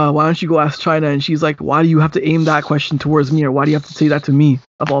 yo, why don't you go ask China? And she's like, why do you have to aim that question towards me, or why do you have to say that to me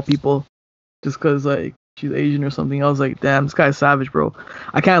of all people, just because like she's Asian or something? I was like, damn, this guy's savage, bro.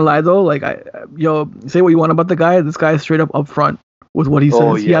 I can't lie though, like say what you want about the guy, this guy is straight up upfront with what he says.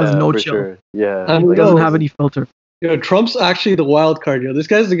 Oh, yeah, he has no chill. Sure. Yeah, he doesn't have any filter. Trump's actually the wild card. This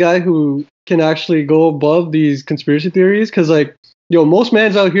guy's the guy who can actually go above these conspiracy theories, because like, most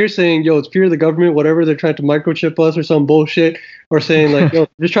man's out here saying, it's fear of the government, whatever, they're trying to microchip us or some bullshit, or saying like, they're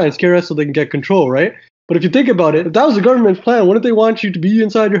just trying to scare us so they can get control, right? But if you think about it, if that was the government's plan, wouldn't they want you to be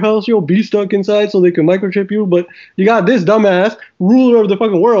inside your house, be stuck inside so they can microchip you? But you got this dumbass ruler of the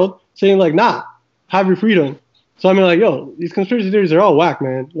fucking world saying like, nah, have your freedom. So I mean, like, these conspiracy theories are all whack,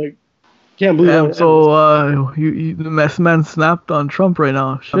 man. Like, can't believe it. So the mess man snapped on Trump right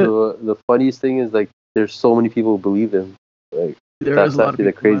now. Shit. The funniest thing is like, there's so many people who believe him. Like, that's actually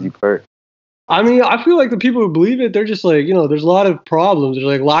the crazy part. I mean, I feel like the people who believe it, they're just like, there's a lot of problems. There's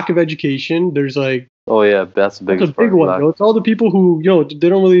like lack of education. There's like, oh yeah, that's the biggest big one. It's all the people who, they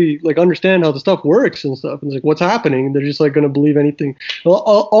don't really like understand how the stuff works and stuff. And it's like, what's happening? They're just like going to believe anything. Well,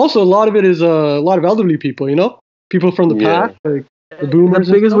 also, a lot of it is a lot of elderly people. People from the past, like the boomers.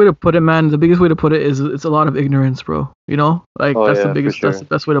 The biggest way to put it, man. The biggest way to put it is it's a lot of ignorance, bro. Like that's the biggest. Sure. That's the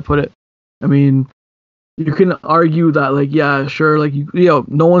best way to put it. I mean, you can argue that, like, yeah, sure, like,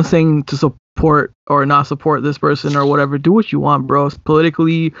 no one's saying to support or not support this person or whatever. Do what you want, bro.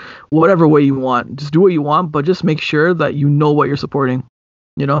 Politically, whatever way you want. Just do what you want, but just make sure that you know what you're supporting.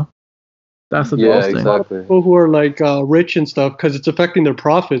 That's the best thing. Exactly. People who are like rich and stuff, because it's affecting their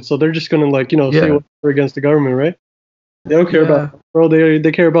profits, so they're just gonna like say whatever against the government, right? They don't care about bro.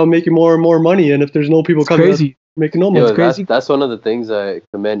 They care about making more and more money, and if there's no people coming, crazy. Making no money. It's crazy. That's one of the things I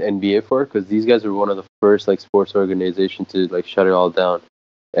commend NBA for, because these guys were one of the first like sports organizations to like shut it all down,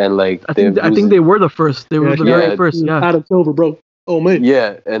 and like I think they were the first. They were the very first. Yeah. Adam Silver, bro. Oh man.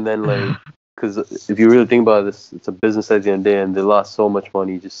 Yeah, and then like, because if you really think about this, it's a business at the end of the day, and they lost so much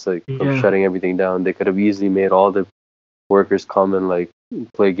money just like from shutting everything down. They could have easily made all the workers come and like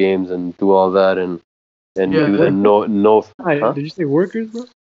play games and do all that and do the no. Huh? Did you say workers, bro?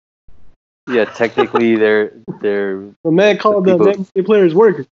 Yeah, technically they're the man called the NBA players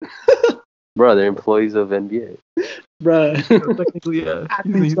workers. Bro, they're employees of NBA. Bro, technically, yeah.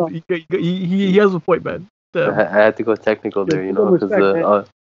 He has a point, man. I had to go technical there, because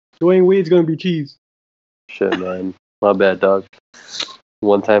Dwayne Wade's gonna be cheese. Shit, man, my bad, dog.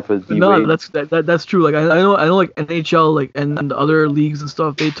 One time for D. No, that's true. Like I know, like NHL, like and the other leagues and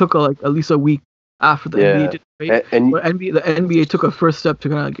stuff, they took at least a week after the NBA did, right? And the NBA took a first step to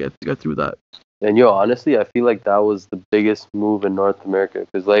kind of get through that. And honestly, I feel like that was the biggest move in North America,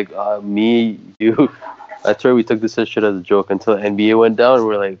 because like me, you, I swear we took this shit as a joke until NBA went down, and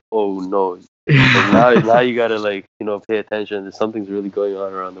we're like, oh no. Like now you gotta like pay attention. Something's really going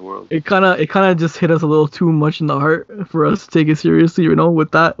on around the world. It kind of just hit us a little too much in the heart for us to take it seriously,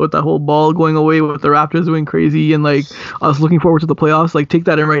 with that whole ball going away, with the Raptors doing crazy, and like us looking forward to the playoffs. Like take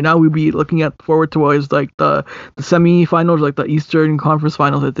that in right now, we'd be looking forward to what is like the semi-finals, like the Eastern Conference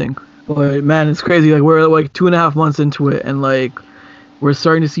Finals, I think. But man, it's crazy. Like we're like 2.5 months into it, and like we're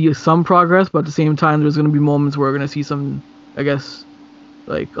starting to see some progress, but at the same time, there's gonna be moments where we're gonna see some, I guess,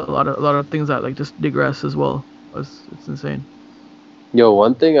 like a lot of things that like just digress as well. It's insane.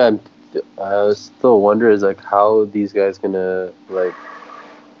 One thing I still wonder is like how these guys gonna like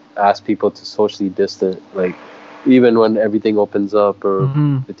ask people to socially distant, like even when everything opens up or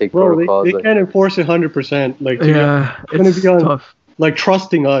they take protocols. They can't enforce it 100%. Like it's gonna be tough. Like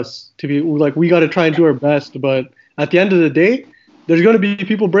trusting us to be like, we got to try and do our best, but at the end of the day, there's going to be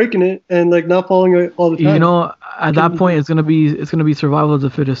people breaking it and like not following it all the time. at that point, it's gonna be survival of the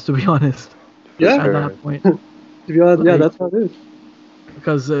fittest, to be honest. Yeah. At that point. To be honest, yeah, that's how it is.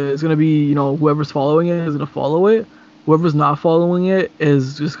 Because it's gonna be, whoever's following it is gonna follow it. Whoever's not following it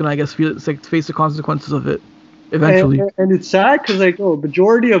is just gonna, I guess, face the consequences of it eventually. And it's sad because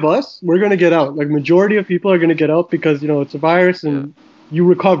majority of us, we're gonna get out. Like majority of people are gonna get out because it's a virus and you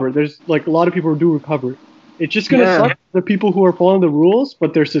recover. There's like a lot of people who do recover. It's just gonna suck for the people who are following the rules,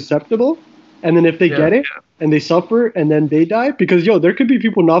 but they're susceptible. And then if they get it and they suffer and then they die, because there could be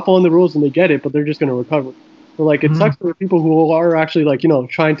people not following the rules and they get it, but they're just gonna recover. So like it sucks for the people who are actually like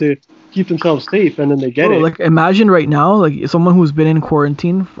trying to keep themselves safe and then they get it. Like imagine right now, like someone who's been in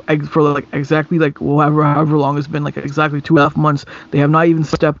quarantine for like exactly like however long it's been, like exactly 2.5 months. They have not even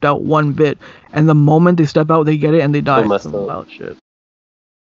stepped out one bit, and the moment they step out, they get it and they die. So wild shit.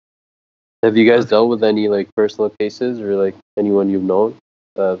 Have you guys dealt with any like personal cases or like anyone you've known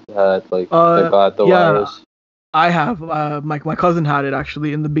that had that got the virus? I have. My cousin had it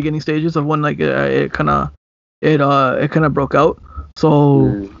actually in the beginning stages of when like it kind of broke out.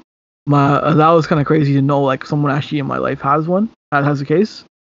 So that was kind of crazy to know like someone actually in my life has a case.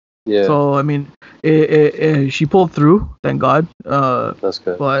 Yeah. So I mean, she pulled through, thank God. That's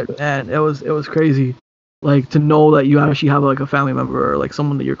good. But man, it was crazy, like to know that you actually have like a family member or like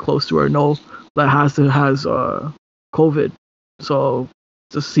someone that you're close to or know that has COVID. So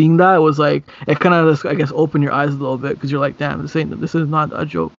just seeing that was like it kind of just, I guess, opened your eyes a little bit because you're like, damn, this is not a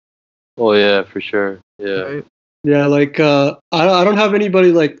joke. Oh yeah, for sure. Yeah. Right? Yeah, like I don't have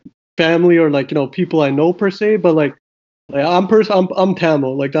anybody like family or like people I know per se, but like I'm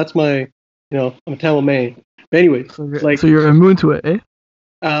Tamil, like that's my I'm a Tamil man. But anyway, so you're immune to it, eh?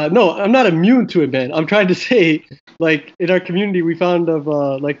 No, I'm not immune to it, man. I'm trying to say, like in our community, we found of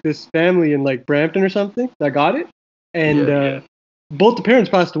like this family in like Brampton or something that got it, and both the parents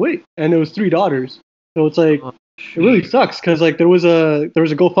passed away, and it was 3 daughters. So it's like it really sucks because like there was a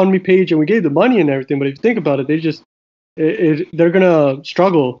GoFundMe page and we gave the money and everything, but if you think about it, they just they're gonna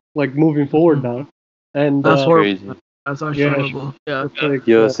struggle like moving forward now, and that's crazy. That's horrible. Yeah. Like,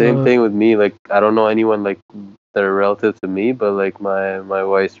 same thing with me. Like I don't know anyone like that are relative to me, but like my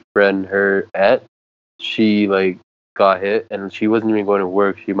wife's friend, her aunt, she like got hit and she wasn't even going to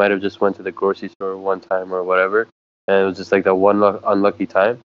work. She might have just went to the grocery store one time or whatever, and it was just like that one unlucky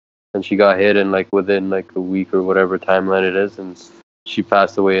time. And she got hit and like within like a week or whatever timeline it is, and she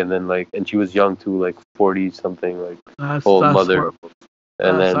passed away. And then like, and she was young too, like 40 something, like that's mother. Horrible.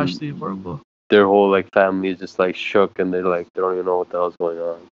 And that's then actually horrible. Their whole like family is just like shook, and they're like they don't even know what the hell's going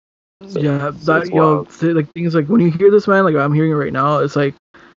on. So, like things like when you hear this, man, like I'm hearing it right now, it's like,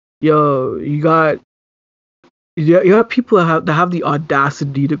 you have people that have the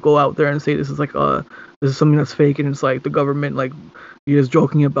audacity to go out there and say this is like this is something that's fake, and it's like the government like is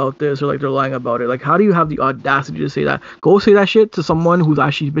joking about this or like they're lying about it. Like, how do you have the audacity to say that? Go say that shit to someone who's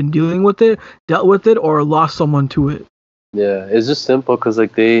actually been dealt with it, or lost someone to it. Yeah, it's just simple because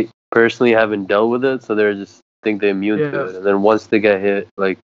like they personally haven't dealt with it, so they're just think they're immune to it, and then once they get hit,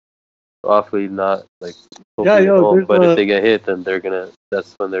 like awfully not like but if they get hit, then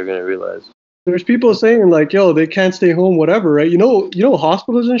that's when they're gonna realize. There's people saying like, they can't stay home, whatever, right?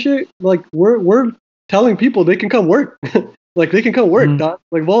 Hospitals and shit, like we're telling people they can come work. Like they can come work,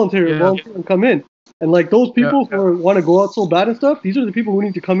 like volunteer and come in. And like those people who want to go out so bad and stuff, these are the people who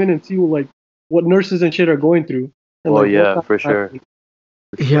need to come in and see what nurses and shit are going through. And, for sure.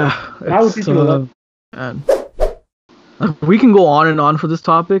 Yeah. How would people we can go on and on for this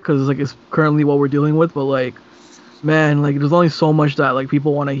topic because like it's currently what we're dealing with, but like, man, like there's only so much that like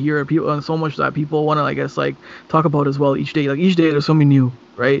people want to hear, and so much that people want to, I guess, like talk about as well each day. Like each day there's something new,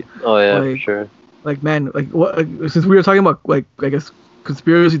 right? Oh yeah, like, for sure. Like, man, like what? Since we were talking about like, I guess,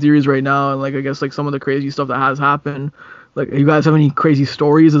 conspiracy theories right now, and like I guess like some of the crazy stuff that has happened. Like, you guys have any crazy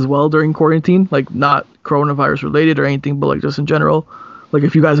stories as well during quarantine? Like, not coronavirus related or anything, but like just in general. Like,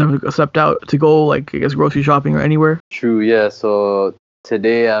 if you guys have stepped out to go, like, I guess, grocery shopping or anywhere. True, yeah. So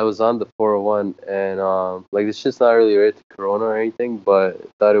today I was on the 401, and like it's just not really related to Corona or anything, but I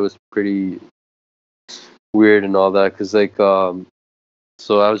thought it was pretty weird and all that, cause like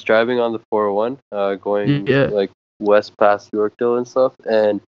so I was driving on the 401, going like west past Yorkdale and stuff,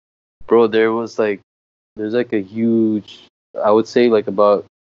 and bro, there's like a huge, I would say like about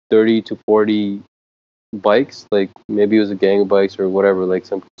 30 to 40 bikes, like maybe it was a gang of bikes or whatever, like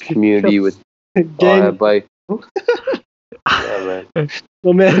some community with gang bike. Yeah, man.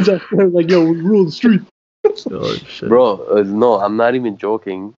 No, man, like, we rule the street. Oh, shit. Bro, no, I'm not even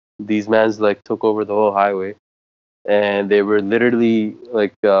joking. These mans like took over the whole highway, and they were literally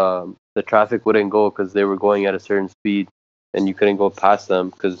like the traffic wouldn't go because they were going at a certain speed, and you couldn't go past them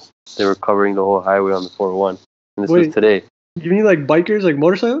because they were covering the whole highway on the 401. And And this was today. You mean like bikers, like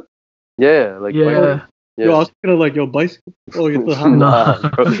motorcycle? Yeah, like bikers. Yeah. Yo, I was thinking of like, bicycle. Oh, you get the nah,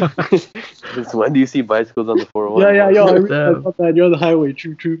 bro. When do you see bicycles on the 401? Yeah, yo, I thought that you're on the highway.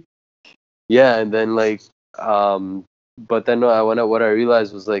 True. Yeah, and then like, but then what I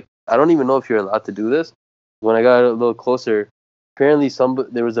realized was like, I don't even know if you're allowed to do this. When I got a little closer, apparently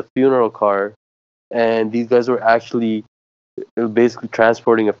there was a funeral car, and these guys were actually basically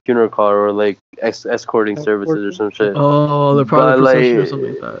transporting a funeral car or like escorting services or some shit. Oh, they're probably procession or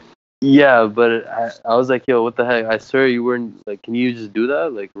something like that. Yeah, but I was like, yo, what the heck? I swear you weren't like. Can you just do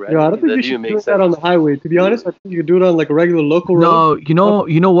that? Like, I don't think you should do that on the highway. To be honest, I think you could do it on like a regular local road. No,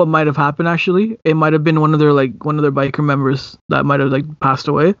 you know what might have happened actually? It might have been one of their biker members that might have like passed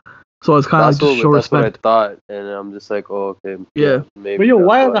away. So it's kind of just show respect. That's what I thought, and I'm just like, oh, okay. Yeah. Maybe. But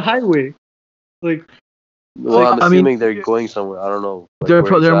why on the highway? Like. Well, I'm assuming they're going somewhere. I don't know. Like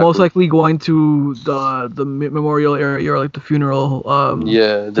they're most likely going to the memorial area or like the funeral.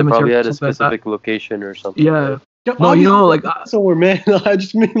 Yeah, they probably had a specific location or something. Yeah. No, you know, like somewhere, man. I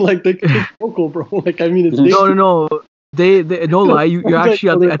just mean like they could local, bro. Like I mean, it's no. They no lie. You're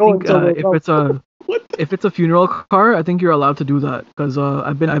actually. I think if it's a funeral car, I think you're allowed to do that because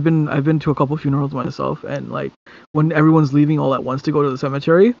I've been to a couple funerals myself, and like when everyone's leaving all at once to go to the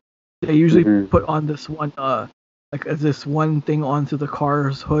cemetery. They usually put on this one, this one thing onto the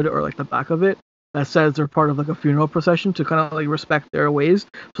car's hood or like the back of it that says they're part of like a funeral procession to kind of like respect their ways,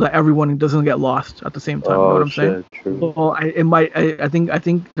 so that everyone doesn't get lost at the same time. You know what I'm saying? True. So I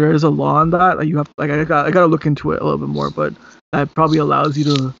think there is a law on that. Like you have I gotta look into it a little bit more, but that probably allows you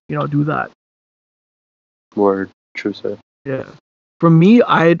to do that. More true, sir. Yeah. For me,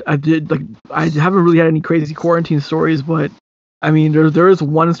 I haven't really had any crazy quarantine stories, but. I mean, there is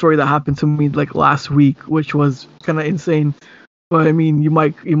one story that happened to me like last week, which was kind of insane. But I mean, you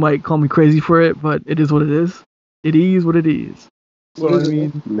might call me crazy for it, but it is what it is. It is what it is. So I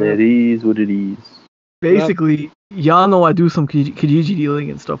mean, it is what it is. Basically, y'all know I do some Kijiji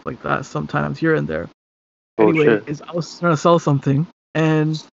dealing and stuff like that sometimes here and there. Anyway, I was trying to sell something,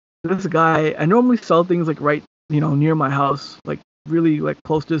 and this guy, I normally sell things like right, near my house, like really like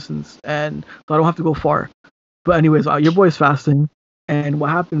close distance, and so I don't have to go far. But anyways, your boy's fasting, and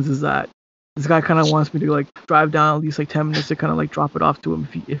what happens is that this guy kind of wants me to like drive down at least like 10 minutes to kind of like drop it off to him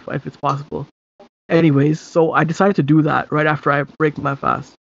if it's possible. Anyways, so I decided to do that right after I break my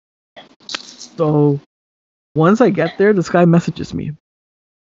fast. So once I get there, this guy messages me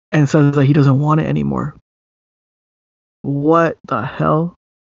and says that he doesn't want it anymore. What the hell?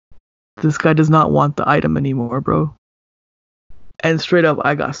 This guy does not want the item anymore, bro. And straight up,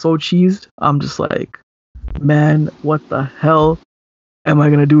 I got so cheesed. I'm just like, man, what the hell am I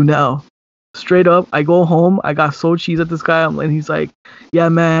gonna do now? Straight up, I go home. I got so cheesed at this guy. And he's like, yeah,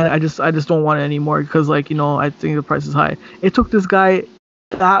 man, I just don't want it anymore because I think the price is high. It took this guy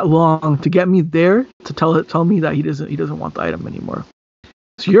that long to get me there to tell me that he doesn't want the item anymore.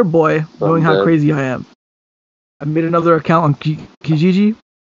 So your boy, knowing how crazy I am, I made another account on Kijiji.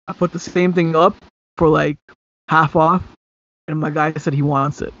 I put the same thing up for like half off, and my guy said he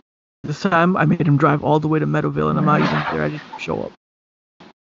wants it. This time, I made him drive all the way to Meadowville, and I'm not even there. I just show up.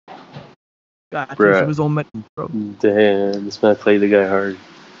 God, of his own medicine, bro. Damn, this man played the guy hard.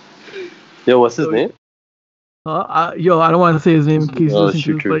 Yo, what's his name? I don't want to say his name in case he's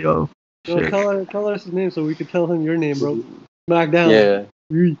listening to it, but tell us his name so we can tell him your name, bro. Smack down. Yeah.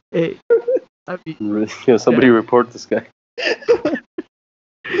 Hey. Somebody report this guy.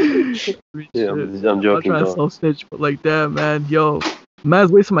 Yeah, I'm joking. I'm trying to self-snitch, but like, damn, man,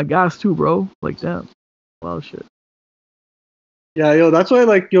 man's wasting my gas too, bro. Like, damn. Wild shit. Yeah, that's why,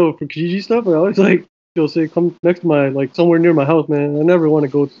 like, for Kijiji stuff, I always, like, say, come next to my, like, somewhere near my house, man. I never want to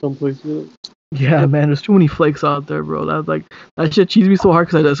go to someplace. Yeah, man, there's too many flakes out there, bro. That shit cheesed me so hard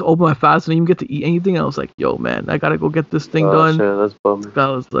because I just opened my fast and I didn't even get to eat anything. I was like, yo, man, I gotta go get this thing done. Shit, that's bummer. I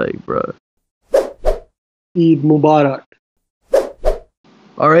was like, bro. Eid Mubarak.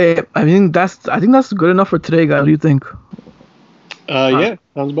 All right, I think that's good enough for today, guys. What do you think? Yeah,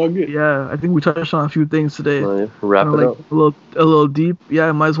 sounds about good. Yeah, I think we touched on a few things today. Wrap it up. A little deep.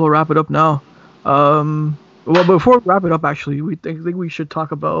 Yeah, might as well wrap it up now. Well, before we wrap it up, actually, we think we should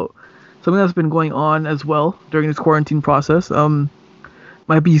talk about something that's been going on as well during this quarantine process.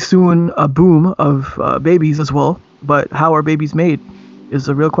 Might be soon a boom of babies as well. But how are babies made is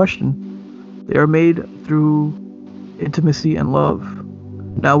the real question. They are made through intimacy and love.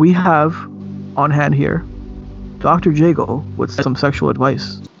 Now we have on hand here Dr. Jago with some sexual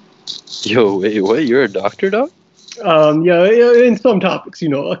advice. Yo, wait, what? You're a doctor, dog? Yeah, in some topics,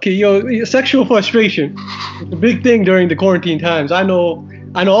 Okay, sexual frustration. It's a big thing during the quarantine times. I know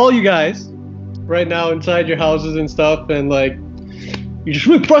all you guys right now inside your houses and stuff, and like you're just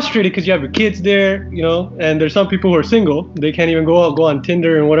really frustrated because you have your kids there, you know, and there's some people who are single. They can't even go out, go on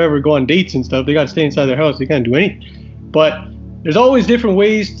Tinder and whatever, go on dates and stuff. They got to stay inside their house. They can't do anything. But there's always different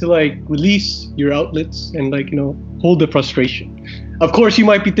ways to like release your outlets and like, you know, hold the frustration. Of course, you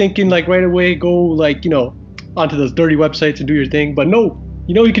might be thinking like right away, go like, you know, onto those dirty websites and do your thing. But no,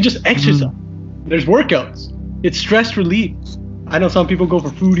 you know, you can just exercise. There's workouts. It's stress relief. I know some people go for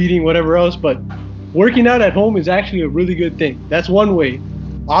food eating, whatever else, but working out at home is actually a really good thing. That's one way.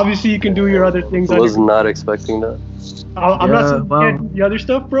 Obviously, you can do your other things. I was not expecting that. I'm not saying you can't do the other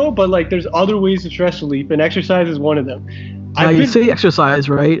stuff, bro, but like there's other ways of stress relief, and exercise is one of them. You say exercise,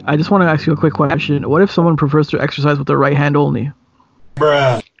 right? I just want to ask you a quick question. What if someone prefers to exercise with their right hand only?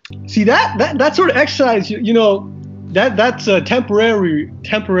 Bruh. See, that sort of exercise, you know, that's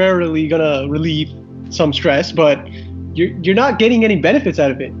temporarily gonna relieve some stress, but you're not getting any benefits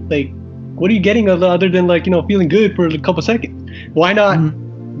out of it. Like, what are you getting other than like, you know, feeling good for a couple seconds? Why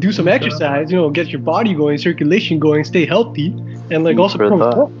not do some exercise, you know, get your body going, circulation going, stay healthy, and like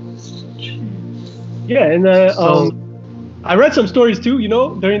also yeah. And I read some stories too, you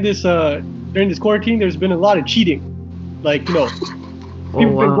know, during this quarantine, there's been a lot of cheating. Like, you know,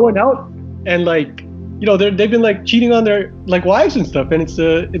 people been going out and like, you know, they've been like cheating on their like wives and stuff, and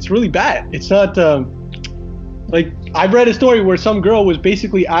it's really bad. It's not like, I've read a story where some girl was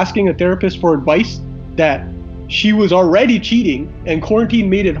basically asking a therapist for advice that she was already cheating and quarantine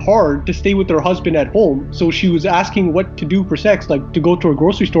made it hard to stay with her husband at home. So she was asking what to do for sex, like to go to a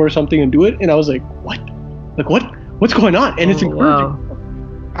grocery store or something and do it. And I was like, what? Like, what's going on? And it's encouraging.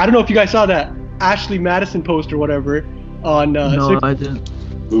 Wow. I don't know if you guys saw that Ashley Madison post or whatever on No, I didn't.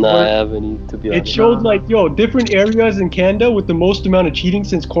 No, I haven't, to be honest. It showed like, different areas in Canada with the most amount of cheating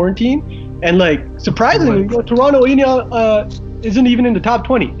since quarantine. And like, surprisingly, Toronto isn't even in the top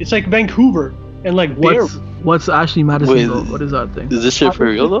 20. It's like Vancouver and like What's Ashley Madison though? What is that thing? Is this shit for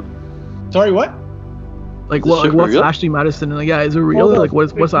real though? Sorry, what? Like what's Ashley Madison? And like, yeah, is it real? Like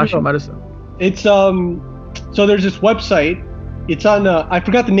what's Ashley Madison? It's so there's this website. It's on I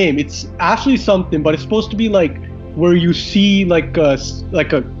forgot the name. It's Ashley something, but it's supposed to be like where you see like a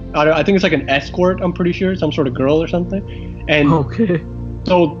I think it's like an escort, I'm pretty sure, some sort of girl or something. And okay.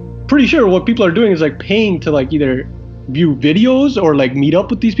 So pretty sure what people are doing is like paying to like either view videos or like meet up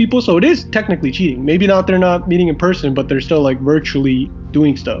with these people. So it is technically cheating. Maybe they're not meeting in person, but they're still like virtually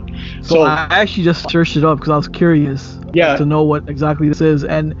doing stuff. So I actually just searched it up because I was curious to know what exactly this is,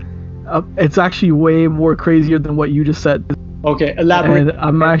 and it's actually way more crazier than what you just said. Okay, elaborate. And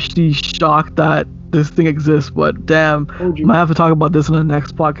I'm actually shocked that this thing exists, but damn, might have to talk about this in the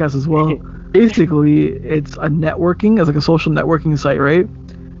next podcast as well. Basically, it's a networking, it's like a social networking site, right?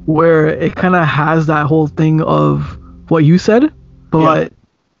 Where it kind of has that whole thing of what you said, but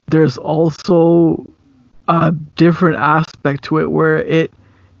there's also a different aspect to it where it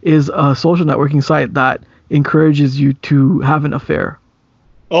is a social networking site that encourages you to have an affair.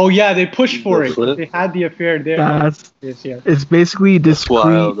 Oh yeah, they pushed for it. They had the affair there. It's basically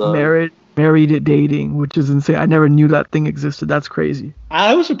discreet married dating, which is insane. I never knew that thing existed. That's crazy.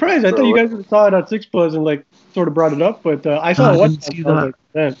 I was surprised. I thought you guys saw it on 6plus and like sort of brought it up, but I saw it once.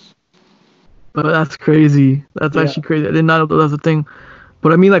 But that's crazy. That's actually crazy. I did not know that was a thing.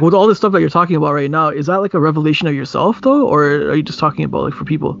 But I mean, like with all this stuff that you're talking about right now, is that like a revelation of yourself though, or are you just talking about like for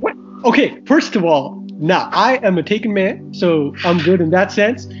people? What? Okay, first of all, I am a taken man, so I'm good in that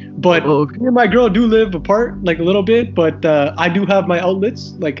sense. But me and my girl do live apart like a little bit, but I do have my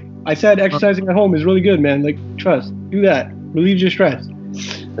outlets. Like I said, exercising at home is really good, man. Like trust, do that, relieves your stress.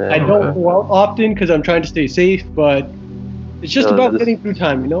 I don't go out often because I'm trying to stay safe, but it's just about getting through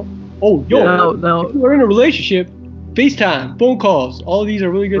time, you know. Oh, if you are in a relationship, FaceTime, phone calls, all of these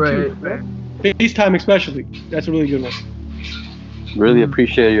are really good too. Right? FaceTime especially, that's a really good one. Really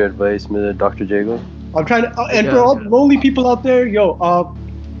appreciate your advice, Dr. Jago. I'm trying to, and for all the lonely people out there,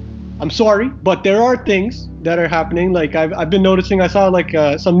 I'm sorry, but there are things that are happening. Like I've been noticing, I saw like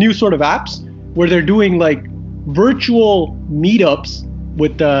some new sort of apps where they're doing like virtual meetups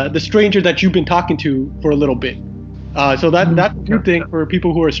with the stranger that you've been talking to for a little bit. So that's a good thing for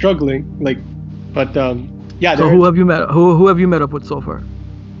people who are struggling. Like, but yeah. So who have you met? Who have you met up with so far?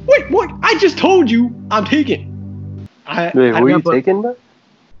 Wait, what? I just told you I'm taken. Wait, who are you taking, man?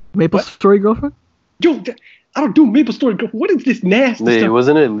 MapleStory girlfriend? Yo, I don't do MapleStory girlfriend. What is this nasty stuff?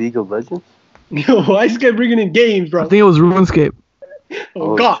 Wasn't it League of Legends? Yo, I just kept bringing in games, bro. I think it was RuneScape.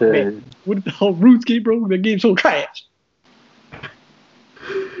 Oh God, shit. Man. What the hell, RuneScape, bro? That game's so trash.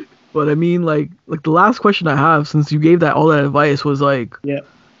 But I mean, like the last question I have, since you gave all that advice, was like,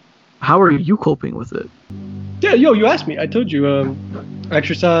 how are you coping with it? Yeah, you asked me. I told you,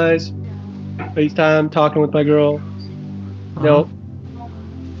 exercise, FaceTime, talking with my girl. You know,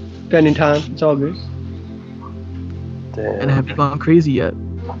 spending time. It's all good. Damn. And have you gone crazy yet?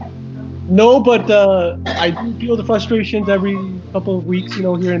 No, but I do feel the frustrations every couple of weeks, you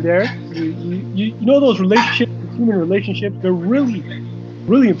know, here and there. You know those relationships, human relationships, they're really,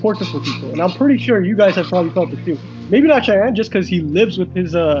 really important for people. And I'm pretty sure you guys have probably felt it too. Maybe not Cheyenne, just because he lives with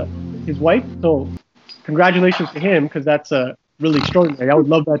his wife. So congratulations to him, because that's really extraordinary. I would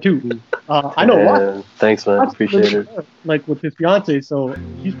love that too. I know a lot. Thanks, man. Appreciate it. Like with his fiance, so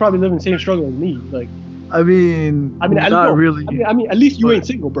he's probably living the same struggle as me. Like, I mean, not really. I mean, at least you ain't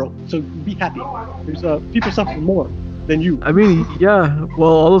single, bro. So be happy. There's people suffering more than you. I mean, yeah.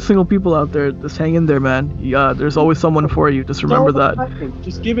 Well, all those single people out there, just hang in there, man. Yeah, there's always someone for you. Just remember that.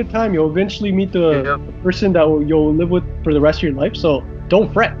 Just give it time. You'll eventually meet the person that you'll live with for the rest of your life. So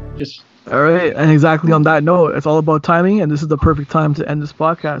don't fret. Just. All right, and exactly on that note, it's all about timing, and this is the perfect time to end this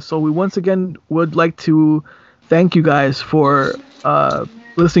podcast. So we once again would like to thank you guys for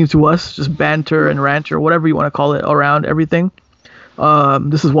listening to us, just banter and rant or whatever you want to call it around everything.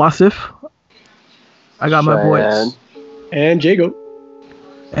 This is Wasif. I got my boys. And Jago.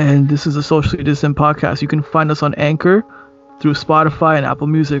 And this is a Socially Distant Podcast. You can find us on Anchor, through Spotify and Apple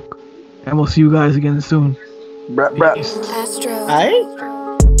Music. And we'll see you guys again soon. Astro. Alright?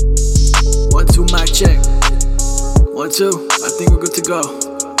 1, 2, mic check. 1, 2, I think we're good to go.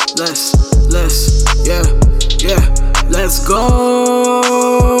 Let's, yeah, let's go.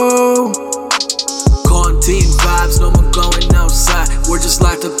 Quarantine vibes, no more going outside. We're just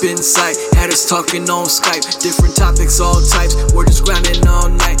locked up inside. Had us talking on Skype, different topics, all types. We're just grinding all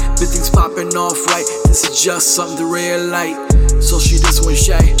night, big things popping off right. This is just something to real light. So she this one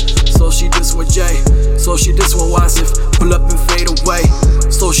Shay, so she this one Jay, so she this one Wasif, pull up and fade away.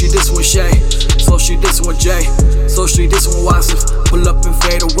 So she this one Shay, so she this one Jay, so she this one Wasif, pull up and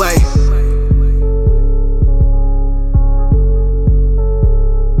fade away.